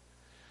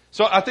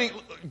 So I think,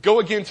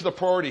 go again to the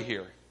priority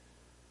here.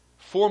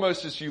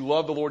 Foremost is you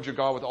love the Lord your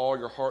God with all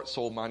your heart,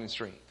 soul, mind, and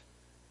strength.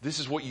 This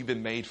is what you've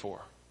been made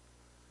for.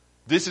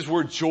 This is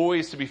where joy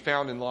is to be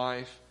found in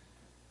life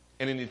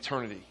and in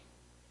eternity.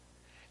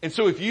 And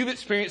so if you've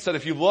experienced that,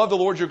 if you love the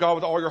Lord your God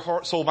with all your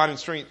heart, soul, mind, and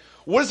strength,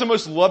 what is the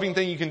most loving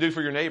thing you can do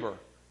for your neighbor?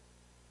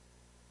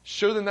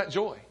 Show them that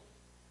joy.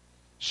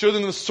 Show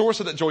them the source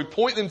of that joy.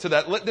 Point them to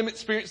that. Let them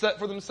experience that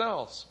for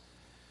themselves.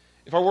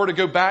 If I were to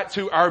go back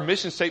to our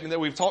mission statement that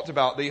we've talked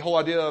about, the whole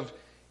idea of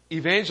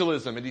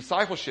evangelism and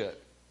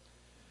discipleship.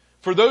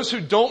 For those who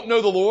don't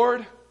know the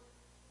Lord,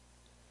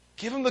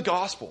 give them the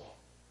gospel.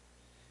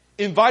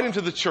 Invite them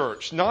to the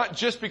church, not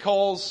just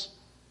because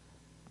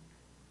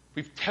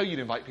we tell you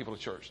to invite people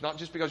to church, not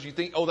just because you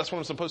think, oh, that's what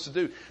I'm supposed to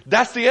do.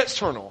 That's the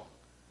external.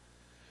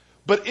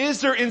 But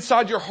is there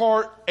inside your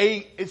heart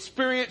a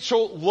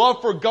experiential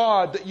love for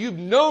God that you've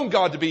known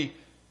God to be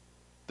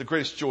the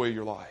greatest joy of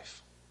your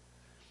life?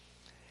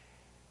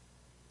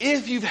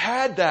 If you've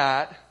had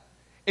that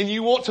and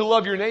you want to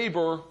love your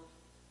neighbor,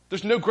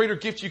 there's no greater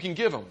gift you can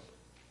give them.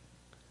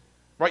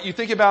 Right? You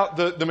think about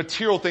the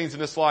material things in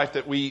this life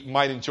that we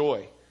might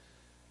enjoy.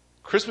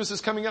 Christmas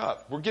is coming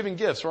up. We're giving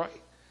gifts, right?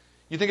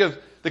 You think of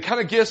the kind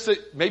of gifts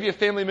that maybe a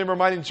family member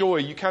might enjoy.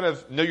 You kind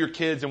of know your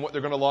kids and what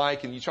they're going to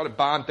like, and you try to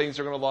buy them things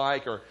they're going to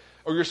like, or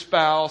your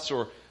spouse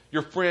or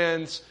your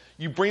friends.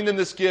 You bring them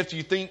this gift.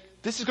 You think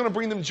this is going to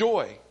bring them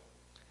joy.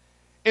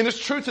 And there's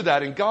truth to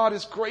that. And God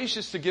is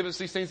gracious to give us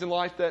these things in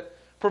life that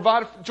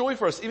provide joy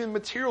for us, even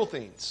material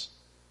things.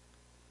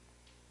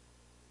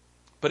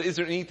 But is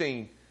there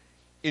anything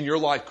in your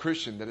life,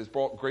 Christian, that has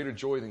brought greater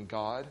joy than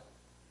God?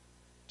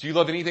 Do you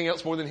love anything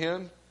else more than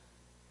Him?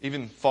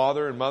 Even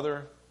father and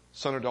mother,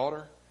 son or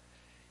daughter?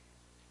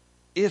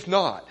 If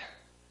not,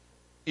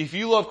 if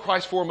you love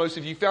Christ foremost,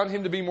 if you found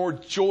Him to be more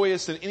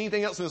joyous than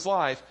anything else in this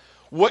life,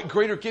 what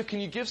greater gift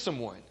can you give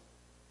someone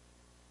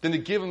than to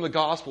give them the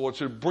gospel or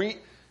to bring...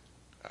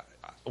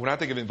 When I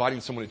think of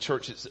inviting someone to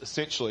church, it's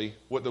essentially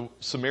what the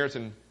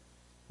Samaritan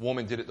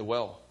woman did at the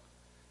well.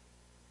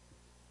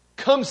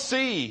 Come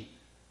see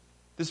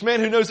this man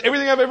who knows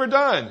everything I've ever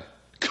done.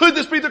 Could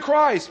this be the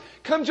Christ?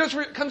 Come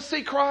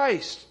see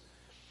Christ.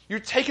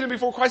 You're taking him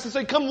before Christ and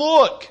say, come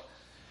look.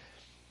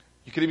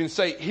 You could even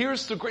say,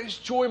 here's the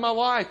greatest joy of my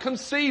life. Come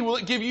see. Will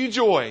it give you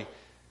joy?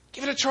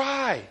 Give it a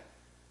try.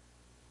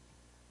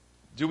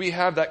 Do we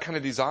have that kind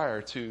of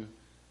desire to,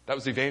 that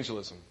was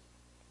evangelism.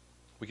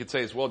 We could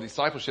say as well,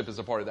 discipleship is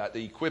a part of that,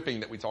 the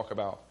equipping that we talk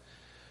about.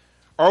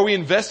 Are we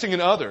investing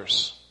in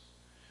others?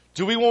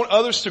 Do we want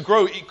others to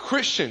grow?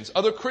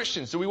 Other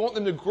Christians, do we want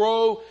them to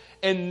grow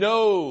and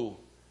know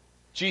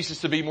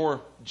Jesus to be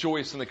more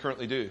joyous than they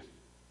currently do?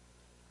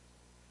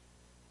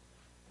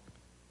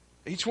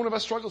 Each one of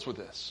us struggles with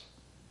this.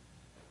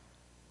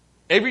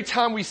 Every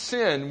time we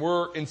sin,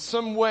 we're in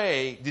some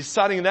way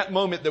deciding in that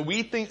moment that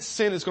we think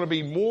sin is going to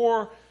be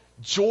more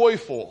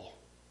joyful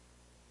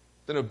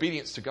than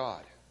obedience to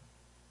God,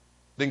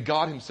 than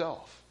God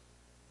Himself.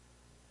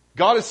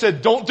 God has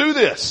said, don't do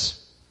this.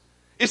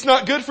 It's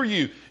not good for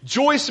you.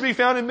 Joy is to be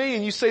found in me.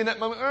 And you say in that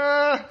moment,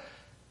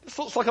 this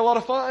looks like a lot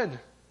of fun.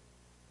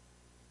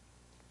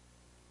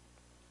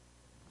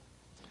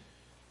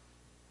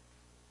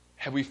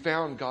 Have we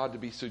found God to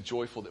be so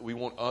joyful that we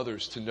want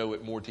others to know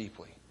it more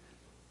deeply?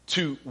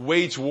 To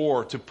wage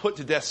war, to put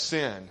to death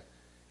sin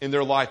in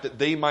their life that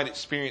they might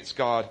experience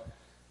God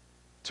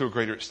to a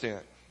greater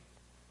extent.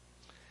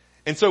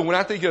 And so when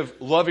I think of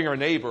loving our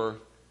neighbor,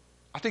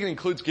 I think it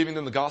includes giving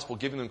them the gospel,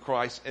 giving them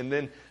Christ, and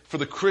then for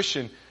the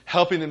Christian,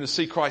 helping them to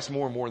see Christ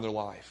more and more in their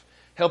life.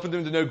 Helping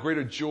them to know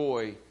greater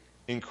joy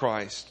in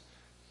Christ.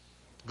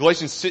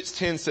 Galatians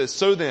 6:10 says,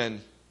 so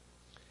then,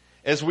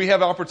 as we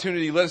have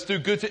opportunity, let us do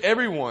good to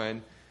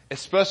everyone,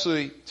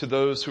 especially to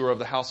those who are of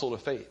the household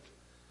of faith.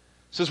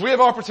 So as we have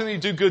opportunity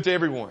to do good to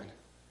everyone,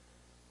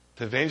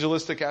 the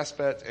evangelistic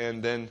aspect,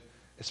 and then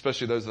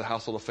especially those of the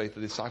household of faith,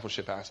 the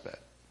discipleship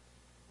aspect.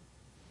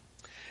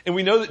 And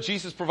we know that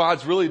Jesus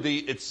provides really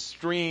the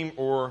extreme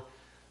or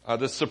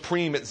the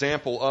supreme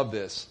example of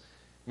this.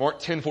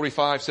 Mark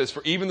 10:45 says,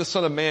 for even the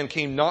Son of Man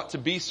came not to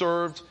be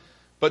served,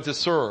 but to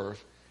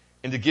serve,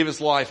 and to give His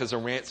life as a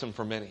ransom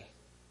for many.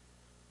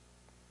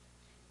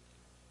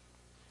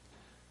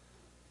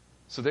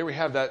 So there we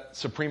have that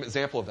supreme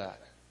example of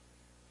that.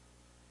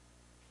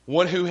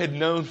 One who had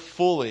known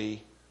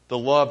fully the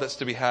love that's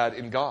to be had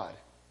in God.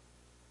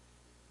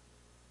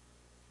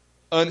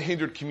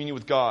 Unhindered communion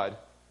with God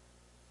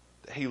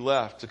that He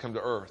left to come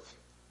to earth.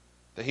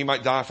 That He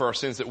might die for our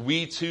sins, that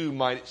we too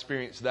might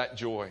experience that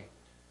joy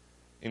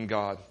in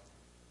God.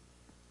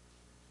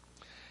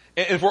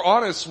 And if we're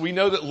honest, we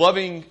know that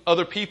loving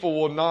other people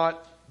will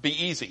not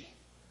be easy.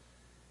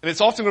 And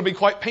it's often going to be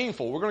quite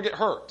painful. We're going to get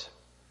hurt.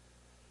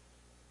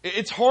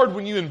 It's hard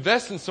when you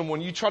invest in someone,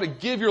 you try to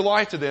give your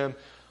life to them,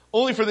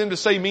 only for them to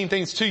say mean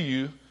things to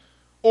you,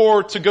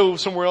 or to go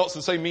somewhere else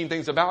and say mean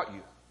things about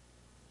you.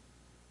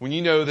 When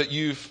you know that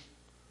you've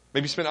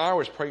maybe spent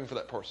hours praying for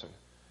that person,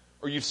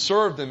 or you've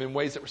served them in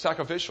ways that were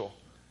sacrificial.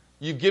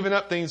 You've given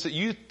up things that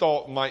you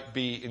thought might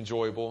be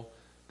enjoyable,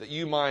 that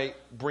you might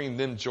bring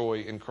them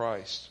joy in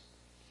Christ.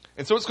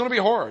 And so it's going to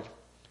be hard.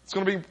 It's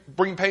going to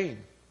bring pain.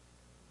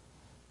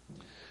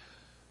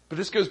 But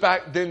this goes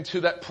back then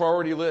to that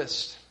priority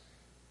list.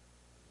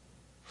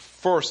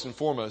 First and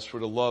foremost,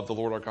 we're to love the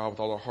Lord our God with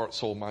all our heart,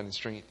 soul, mind, and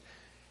strength.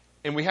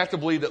 And we have to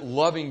believe that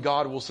loving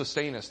God will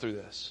sustain us through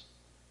this.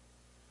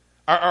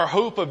 Our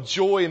hope of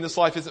joy in this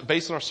life isn't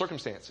based on our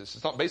circumstances.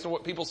 It's not based on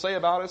what people say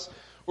about us,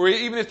 or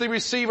even if they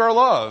receive our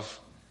love,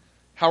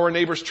 how our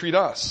neighbors treat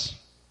us.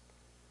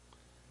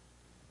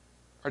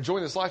 Our joy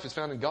in this life is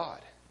found in God.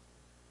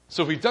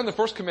 So if we've done the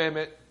first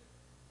commandment,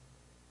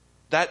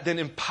 that then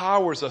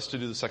empowers us to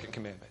do the second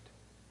commandment,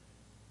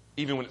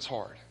 even when it's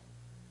hard.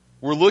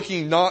 We're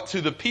looking not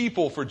to the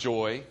people for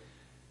joy.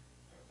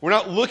 We're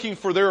not looking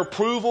for their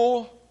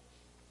approval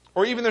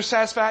or even their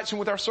satisfaction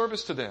with our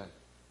service to them.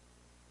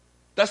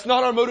 That's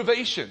not our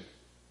motivation.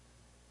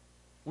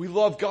 We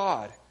love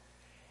God.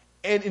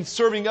 And in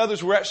serving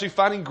others, we're actually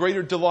finding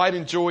greater delight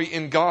and joy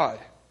in God.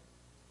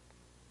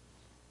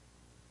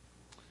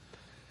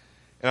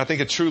 And I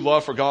think a true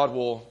love for God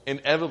will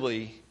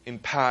inevitably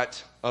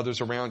impact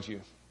others around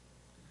you.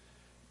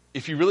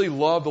 If you really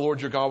love the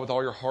Lord your God with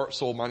all your heart,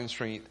 soul, mind, and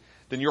strength,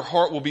 then your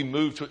heart will be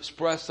moved to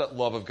express that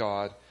love of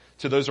God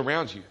to those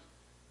around you.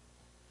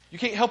 You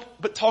can't help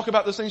but talk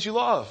about those things you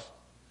love.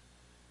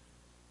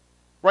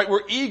 Right?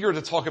 We're eager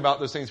to talk about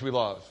those things we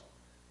love.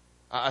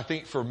 I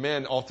think for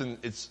men, often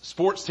it's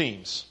sports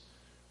teams.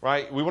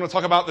 Right? We want to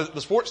talk about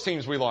the sports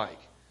teams we like.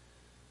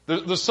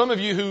 There's some of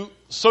you who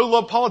so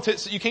love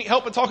politics that you can't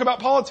help but talk about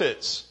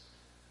politics.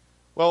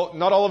 Well,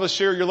 not all of us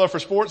share your love for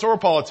sports or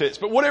politics,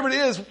 but whatever it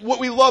is, what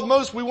we love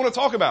most, we want to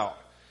talk about.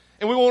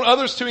 And we want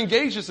others to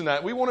engage us in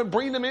that. We want to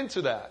bring them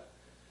into that.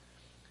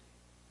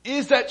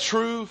 Is that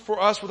true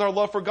for us with our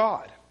love for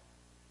God?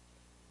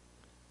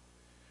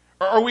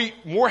 Or are we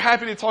more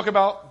happy to talk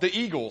about the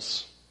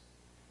Eagles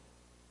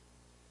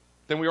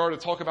than we are to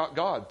talk about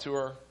God to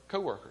our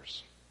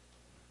coworkers?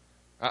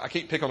 I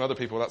can't pick on other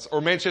people.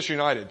 Or Manchester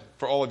United,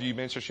 for all of you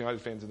Manchester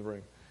United fans in the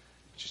room.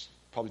 Which is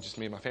probably just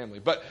me and my family.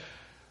 But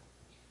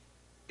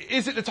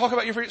is it to talk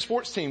about your favorite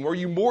sports team? Or are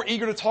you more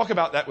eager to talk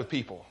about that with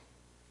people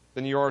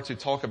than you are to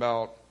talk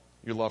about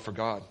your love for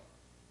God?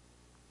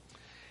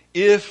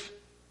 If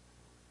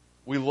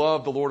we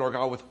love the Lord our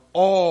God with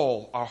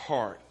all our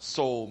heart,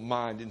 soul,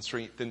 mind, and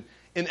strength, then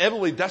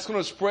inevitably that's going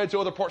to spread to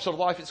other parts of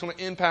life. It's going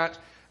to impact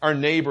our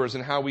neighbors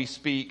and how we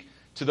speak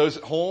to those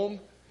at home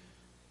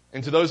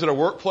and to those at our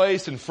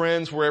workplace and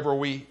friends wherever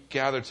we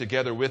gather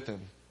together with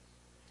them.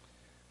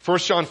 1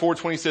 John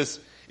 4:20 says,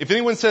 if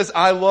anyone says,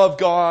 I love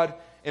God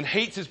and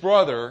hates his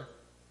brother,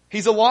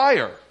 he's a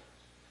liar.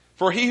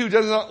 For he who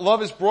does not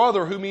love his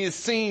brother whom he has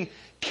seen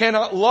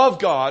cannot love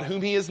God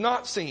whom he has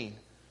not seen.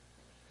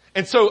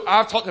 And so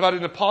I've talked about it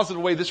in a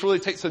positive way. This really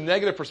takes a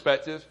negative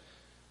perspective.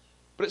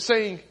 But it's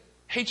saying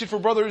hatred for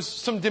brother is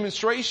some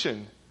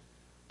demonstration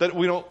that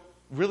we don't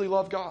really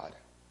love God.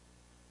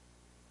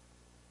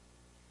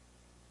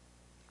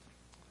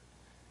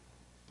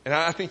 And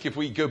I think if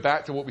we go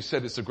back to what we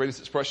said is the greatest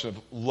expression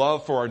of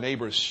love for our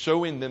neighbors,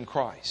 showing them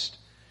Christ,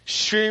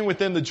 sharing with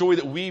them the joy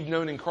that we've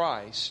known in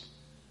Christ,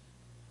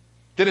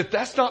 then if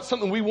that's not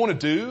something we want to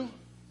do,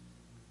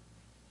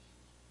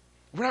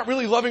 we're not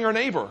really loving our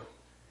neighbor.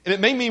 And it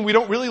may mean we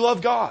don't really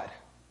love God.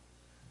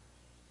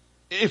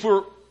 If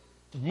we're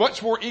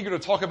much more eager to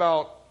talk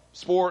about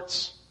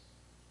sports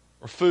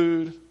or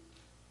food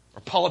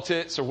or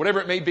politics or whatever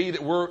it may be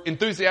that we're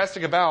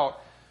enthusiastic about,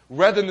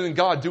 rather than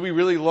God, do we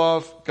really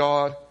love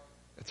God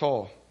at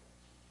all?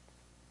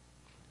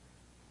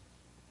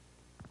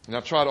 And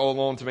I've tried all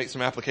along to make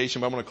some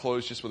application, but I'm going to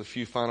close just with a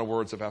few final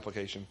words of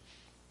application.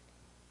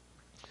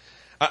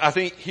 I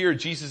think here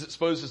Jesus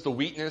exposes the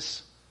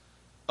weakness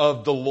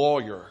of the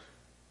lawyer.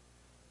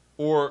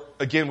 Or,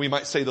 again, we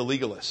might say the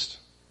legalist.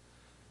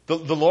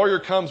 The lawyer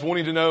comes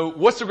wanting to know,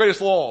 what's the greatest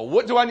law?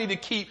 What do I need to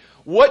keep?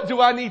 What do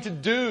I need to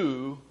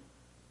do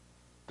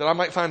that I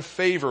might find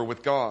favor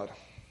with God?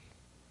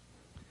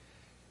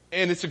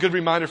 And it's a good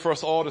reminder for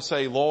us all to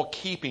say law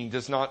keeping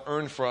does not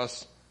earn for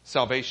us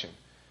salvation.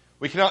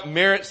 We cannot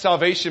merit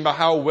salvation by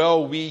how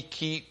well we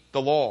keep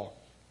the law.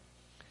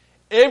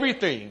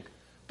 Everything,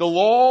 the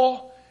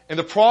law and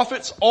the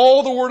prophets,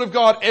 all the Word of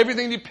God,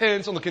 everything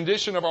depends on the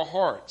condition of our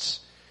hearts.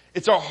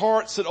 It's our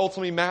hearts that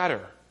ultimately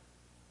matter.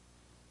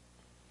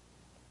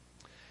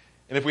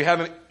 And if we have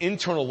an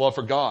internal love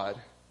for God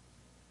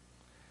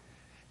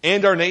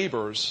and our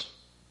neighbors,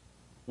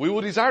 we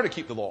will desire to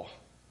keep the law.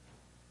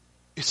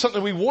 It's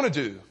something we want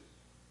to do.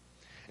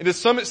 And to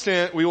some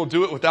extent, we will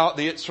do it without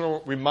the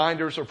external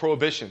reminders or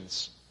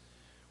prohibitions.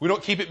 We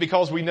don't keep it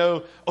because we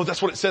know, oh,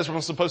 that's what it says, we're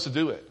not supposed to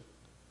do it.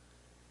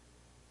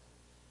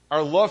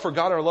 Our love for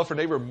God, our love for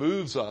neighbor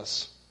moves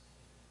us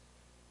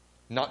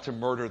not to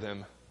murder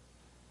them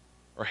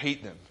or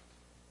hate them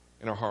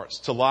in our hearts,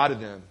 to lie to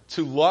them,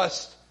 to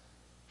lust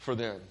for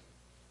them.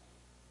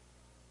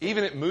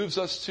 Even it moves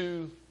us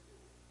to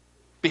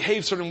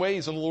behave certain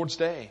ways on the Lord's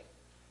day,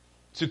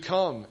 to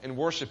come and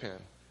worship Him,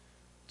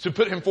 to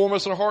put Him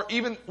foremost in our heart.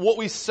 Even what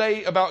we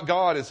say about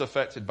God is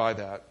affected by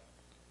that.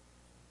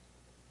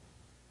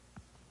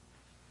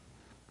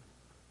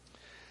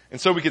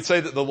 And so we could say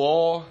that the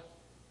law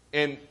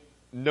and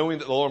knowing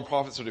that the law and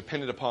prophets are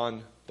dependent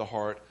upon the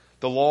heart,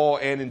 the law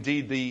and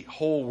indeed the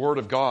whole Word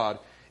of God,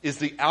 is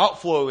the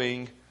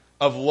outflowing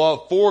of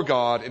love for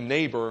God and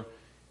neighbor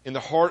in the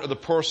heart of the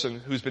person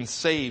who's been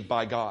saved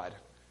by God.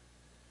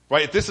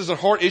 Right? If this is a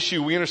heart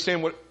issue, we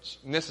understand what's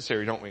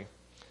necessary, don't we?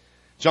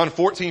 John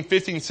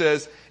 14:15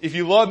 says, if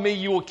you love me,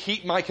 you will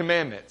keep my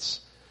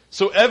commandments.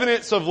 So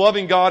evidence of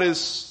loving God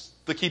is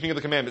the keeping of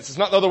the commandments. It's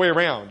not the other way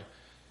around.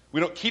 We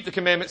don't keep the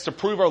commandments to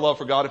prove our love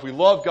for God. If we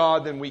love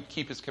God, then we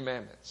keep His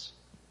commandments.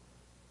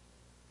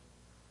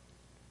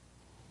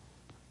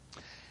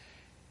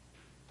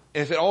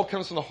 And if it all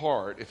comes from the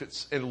heart, if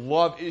it's a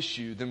love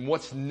issue, then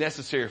what's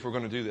necessary if we're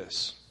going to do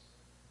this?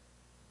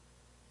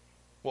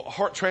 Well, a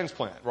heart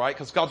transplant, right?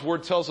 Because God's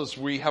Word tells us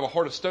we have a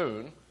heart of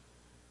stone,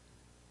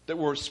 that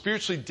we're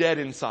spiritually dead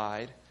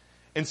inside.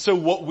 And so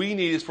what we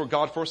need is for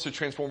God first to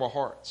transform our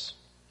hearts.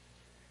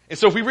 And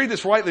so if we read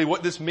this rightly,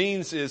 what this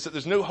means is that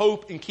there's no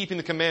hope in keeping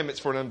the commandments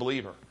for an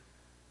unbeliever.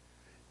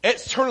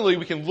 Externally,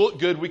 we can look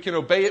good, we can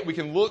obey it, we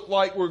can look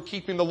like we're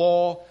keeping the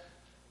law.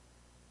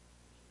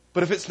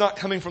 But if it's not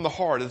coming from the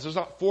heart, if there's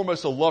not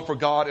foremost a love for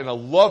God and a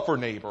love for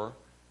neighbor,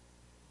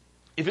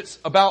 if it's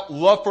about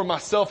love for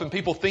myself and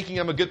people thinking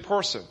I'm a good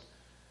person,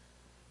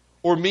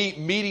 or me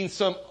meeting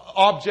some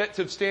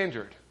objective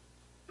standard,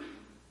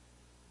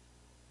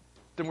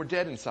 then we're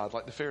dead inside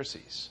like the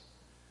Pharisees.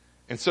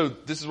 And so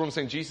this is what I'm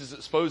saying. Jesus is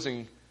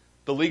exposing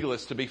the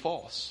legalists to be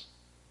false.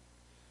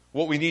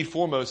 What we need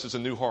foremost is a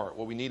new heart.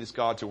 What we need is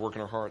God to work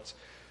in our hearts.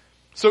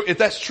 So if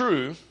that's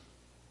true,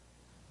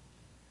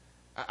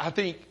 I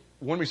think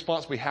one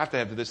response we have to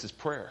have to this is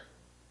prayer.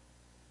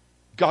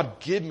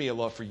 God, give me a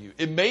love for you.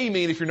 It may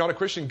mean, if you're not a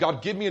Christian,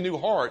 God, give me a new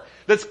heart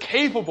that's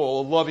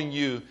capable of loving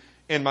you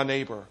and my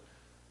neighbor.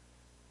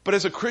 But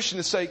as a Christian,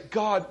 to say,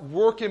 God,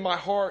 work in my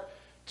heart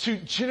to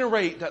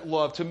generate that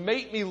love, to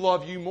make me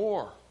love you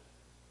more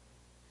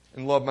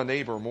and love my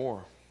neighbor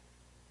more.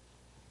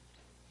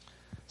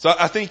 So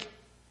I think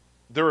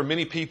there are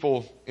many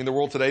people in the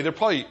world today, there are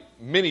probably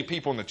many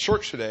people in the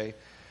church today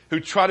who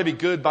try to be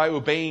good by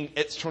obeying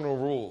external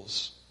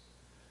rules,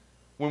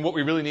 when what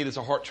we really need is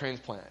a heart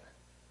transplant.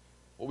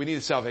 What we need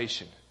is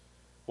salvation.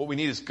 What we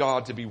need is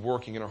God to be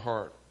working in our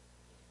heart.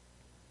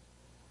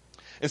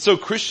 And so,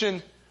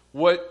 Christian,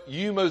 what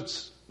you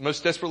most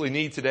desperately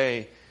need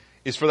today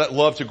is for that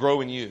love to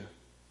grow in you.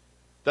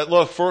 That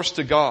love first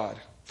to God.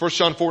 1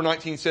 John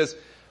 4:19 says,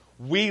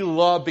 we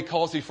love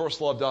because He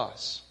first loved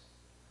us.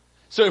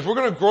 So if we're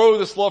going to grow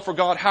this love for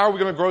God, how are we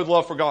going to grow the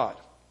love for God?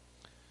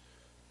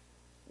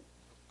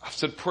 I've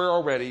said prayer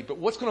already, but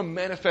what's going to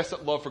manifest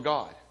that love for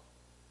God?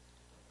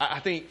 I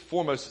think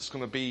foremost it's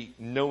going to be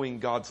knowing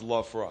God's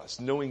love for us.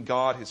 Knowing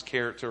God, His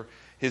character,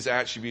 His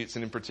attributes,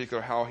 and in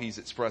particular how He's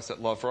expressed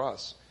that love for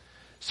us.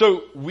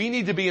 So we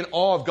need to be in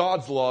awe of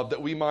God's love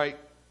that we might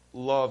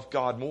love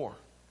God more.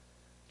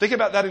 Think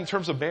about that in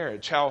terms of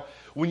marriage. How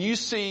when you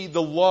see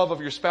the love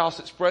of your spouse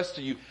expressed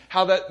to you,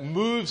 how that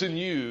moves in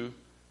you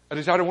a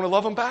desire to want to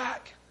love them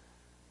back.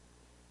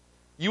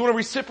 You want to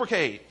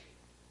reciprocate.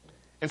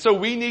 And so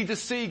we need to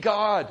see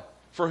God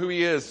for who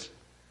He is.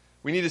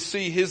 We need to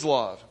see His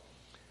love.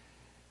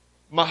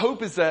 My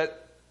hope is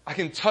that I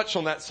can touch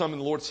on that some in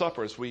the Lord's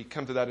Supper as we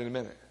come to that in a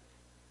minute.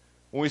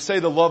 When we say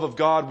the love of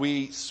God,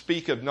 we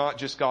speak of not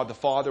just God the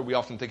Father. We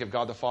often think of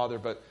God the Father,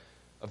 but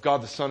of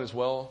God the Son as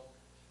well.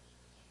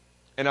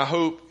 And I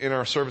hope in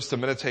our service to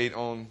meditate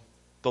on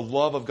the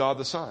love of God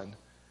the Son,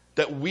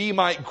 that we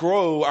might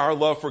grow our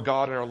love for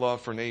God and our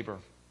love for neighbor.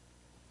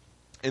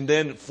 And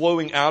then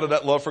flowing out of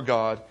that love for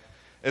God,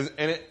 as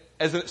an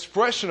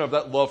expression of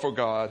that love for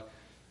God,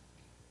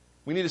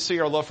 we need to see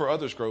our love for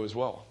others grow as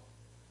well.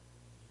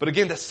 But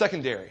again, that's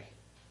secondary.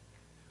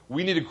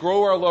 We need to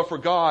grow our love for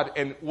God,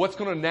 and what's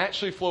going to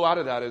naturally flow out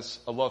of that is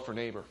a love for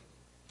neighbor.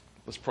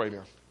 Let's pray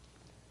now.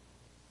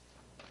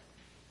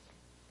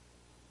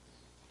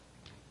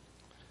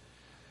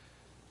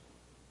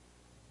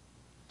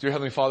 Dear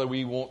Heavenly Father,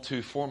 we want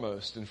to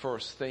foremost and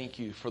first thank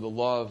You for the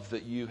love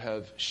that You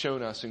have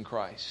shown us in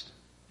Christ.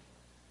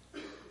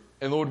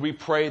 And Lord, we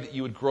pray that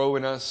You would grow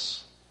in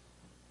us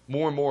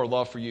more and more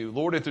love for You.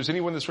 Lord, if there's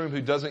anyone in this room who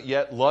doesn't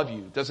yet love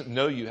You, doesn't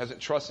know You, hasn't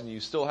trusted in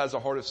You, still has a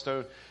heart of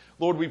stone,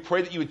 Lord, we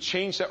pray that You would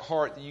change that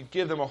heart, that You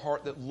give them a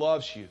heart that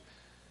loves You.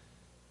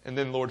 And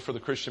then, Lord, for the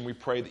Christian, we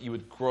pray that You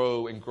would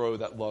grow and grow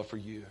that love for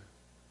You.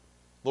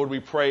 Lord, we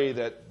pray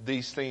that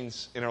these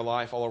things in our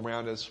life all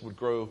around us would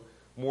grow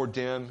more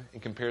dim in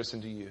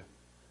comparison to You.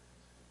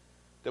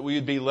 That we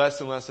would be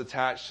less and less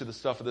attached to the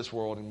stuff of this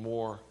world and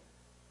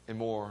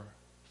more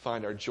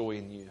find our joy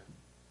in You.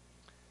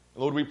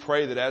 Lord, we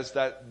pray that as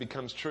that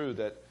becomes true,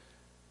 that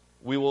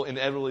we will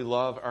inevitably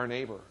love our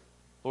neighbor.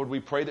 Lord, we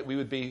pray that we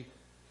would be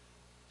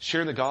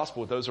sharing the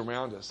gospel with those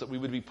around us, that we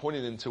would be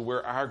pointing them to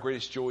where our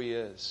greatest joy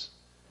is.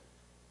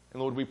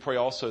 And Lord, we pray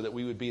also that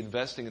we would be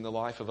investing in the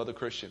life of other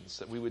Christians,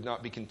 that we would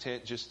not be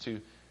content just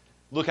to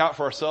look out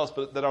for ourselves,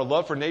 but that our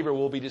love for neighbor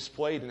will be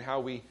displayed in how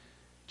we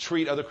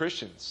treat other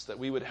Christians, that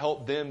we would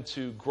help them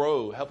to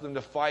grow, help them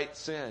to fight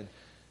sin,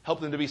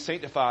 help them to be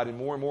sanctified and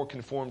more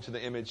conform to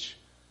the image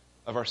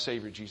of our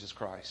Savior, Jesus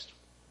Christ.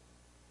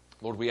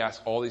 Lord, we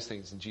ask all these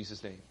things in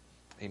Jesus' name.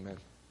 Amen.